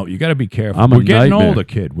 Well, you got to be careful. I'm a We're getting nightmare. older,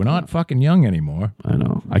 kid. We're not fucking young anymore. I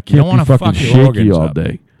know. I don't can't be wanna fucking fuck your shaky organs all up.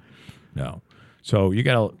 day. No. So you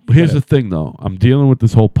got to. Here's the thing, though. I'm dealing with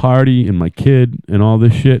this whole party and my kid and all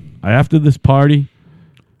this shit. After this party,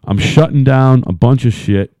 I'm shutting down a bunch of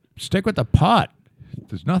shit, stick with the pot.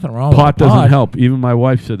 There's nothing wrong Pot with the doesn't help. Even my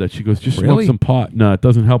wife said that. She goes, just smoke Really? some pot. No, it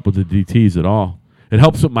doesn't help with the DTs at all. It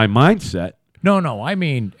helps with my mindset. No. I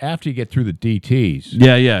mean, after you get through the DTs,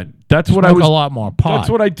 Yeah. That's what I smoke was. a lot more pot. That's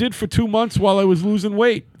what I did for 2 months while I was losing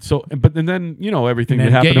weight. So, and then everything And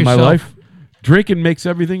that then happened get in my yourself- life. Drinking makes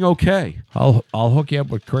everything okay. I'll hook you up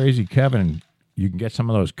with Crazy Kevin. You can get some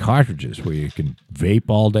of those cartridges where you can vape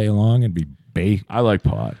all day long and be I like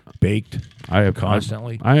pot. baked. I have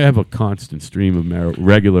Constantly? I have a constant stream of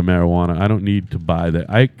regular marijuana. I don't need to buy that.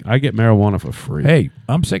 I get marijuana for free. Hey,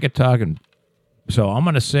 I'm sick of talking. So I'm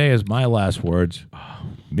going to say as my last words,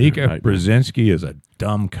 Mika right. Brzezinski is a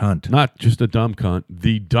dumb cunt. Not just a dumb cunt,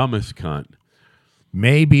 the dumbest cunt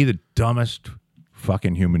Maybe the dumbest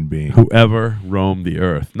fucking human being. who ever roamed the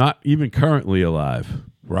earth. Not even currently alive.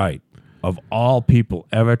 Right. Of all people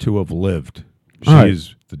ever to have lived, she All right.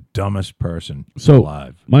 is the dumbest person So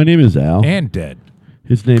alive. my name is Al. And dead.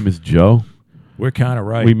 His name is Joe. We're kind of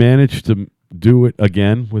right. We managed to do it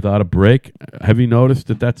again without a break. Have you noticed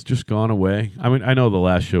that that's just gone away? I mean, I know the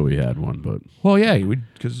last show we had one, but well, yeah,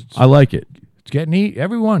 because I like it. it's getting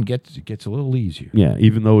everyone gets a little easier. Yeah,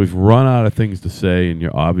 even though we've run out of things to say, and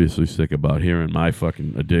you're obviously sick about hearing my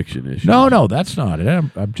fucking addiction issue. No, that's not it.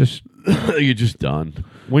 I'm just You're just done.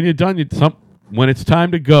 When you're done, when it's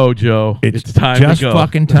time to go, Joe, it's time just to go.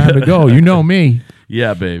 fucking time to go. You know me.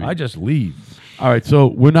 Yeah, baby. I just leave. All right, so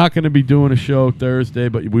we're not going to be doing a show Thursday,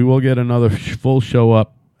 but we will get another full show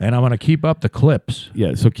up. And I'm going to keep up the clips.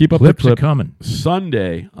 Yeah, so keep up Clips the are clip. coming.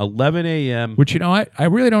 Sunday, 11 a.m. Which, I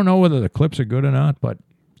really don't know whether the clips are good or not, but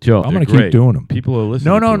Joe, I'm going gonna to keep doing 'em. People are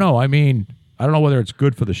listening. to 'em. no. I mean, I don't know whether it's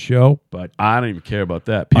good for the show, but I don't even care about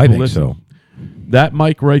that. I People think listen. so. That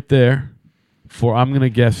mic right there, for I'm going to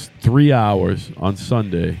guess 3 hours on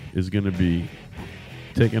Sunday, is going to be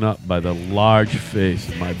taken up by the large face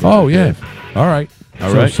of my brother. Oh, yeah. Dave. All right.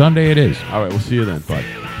 All So right. Sunday it is. All right, we'll see you then. Bye.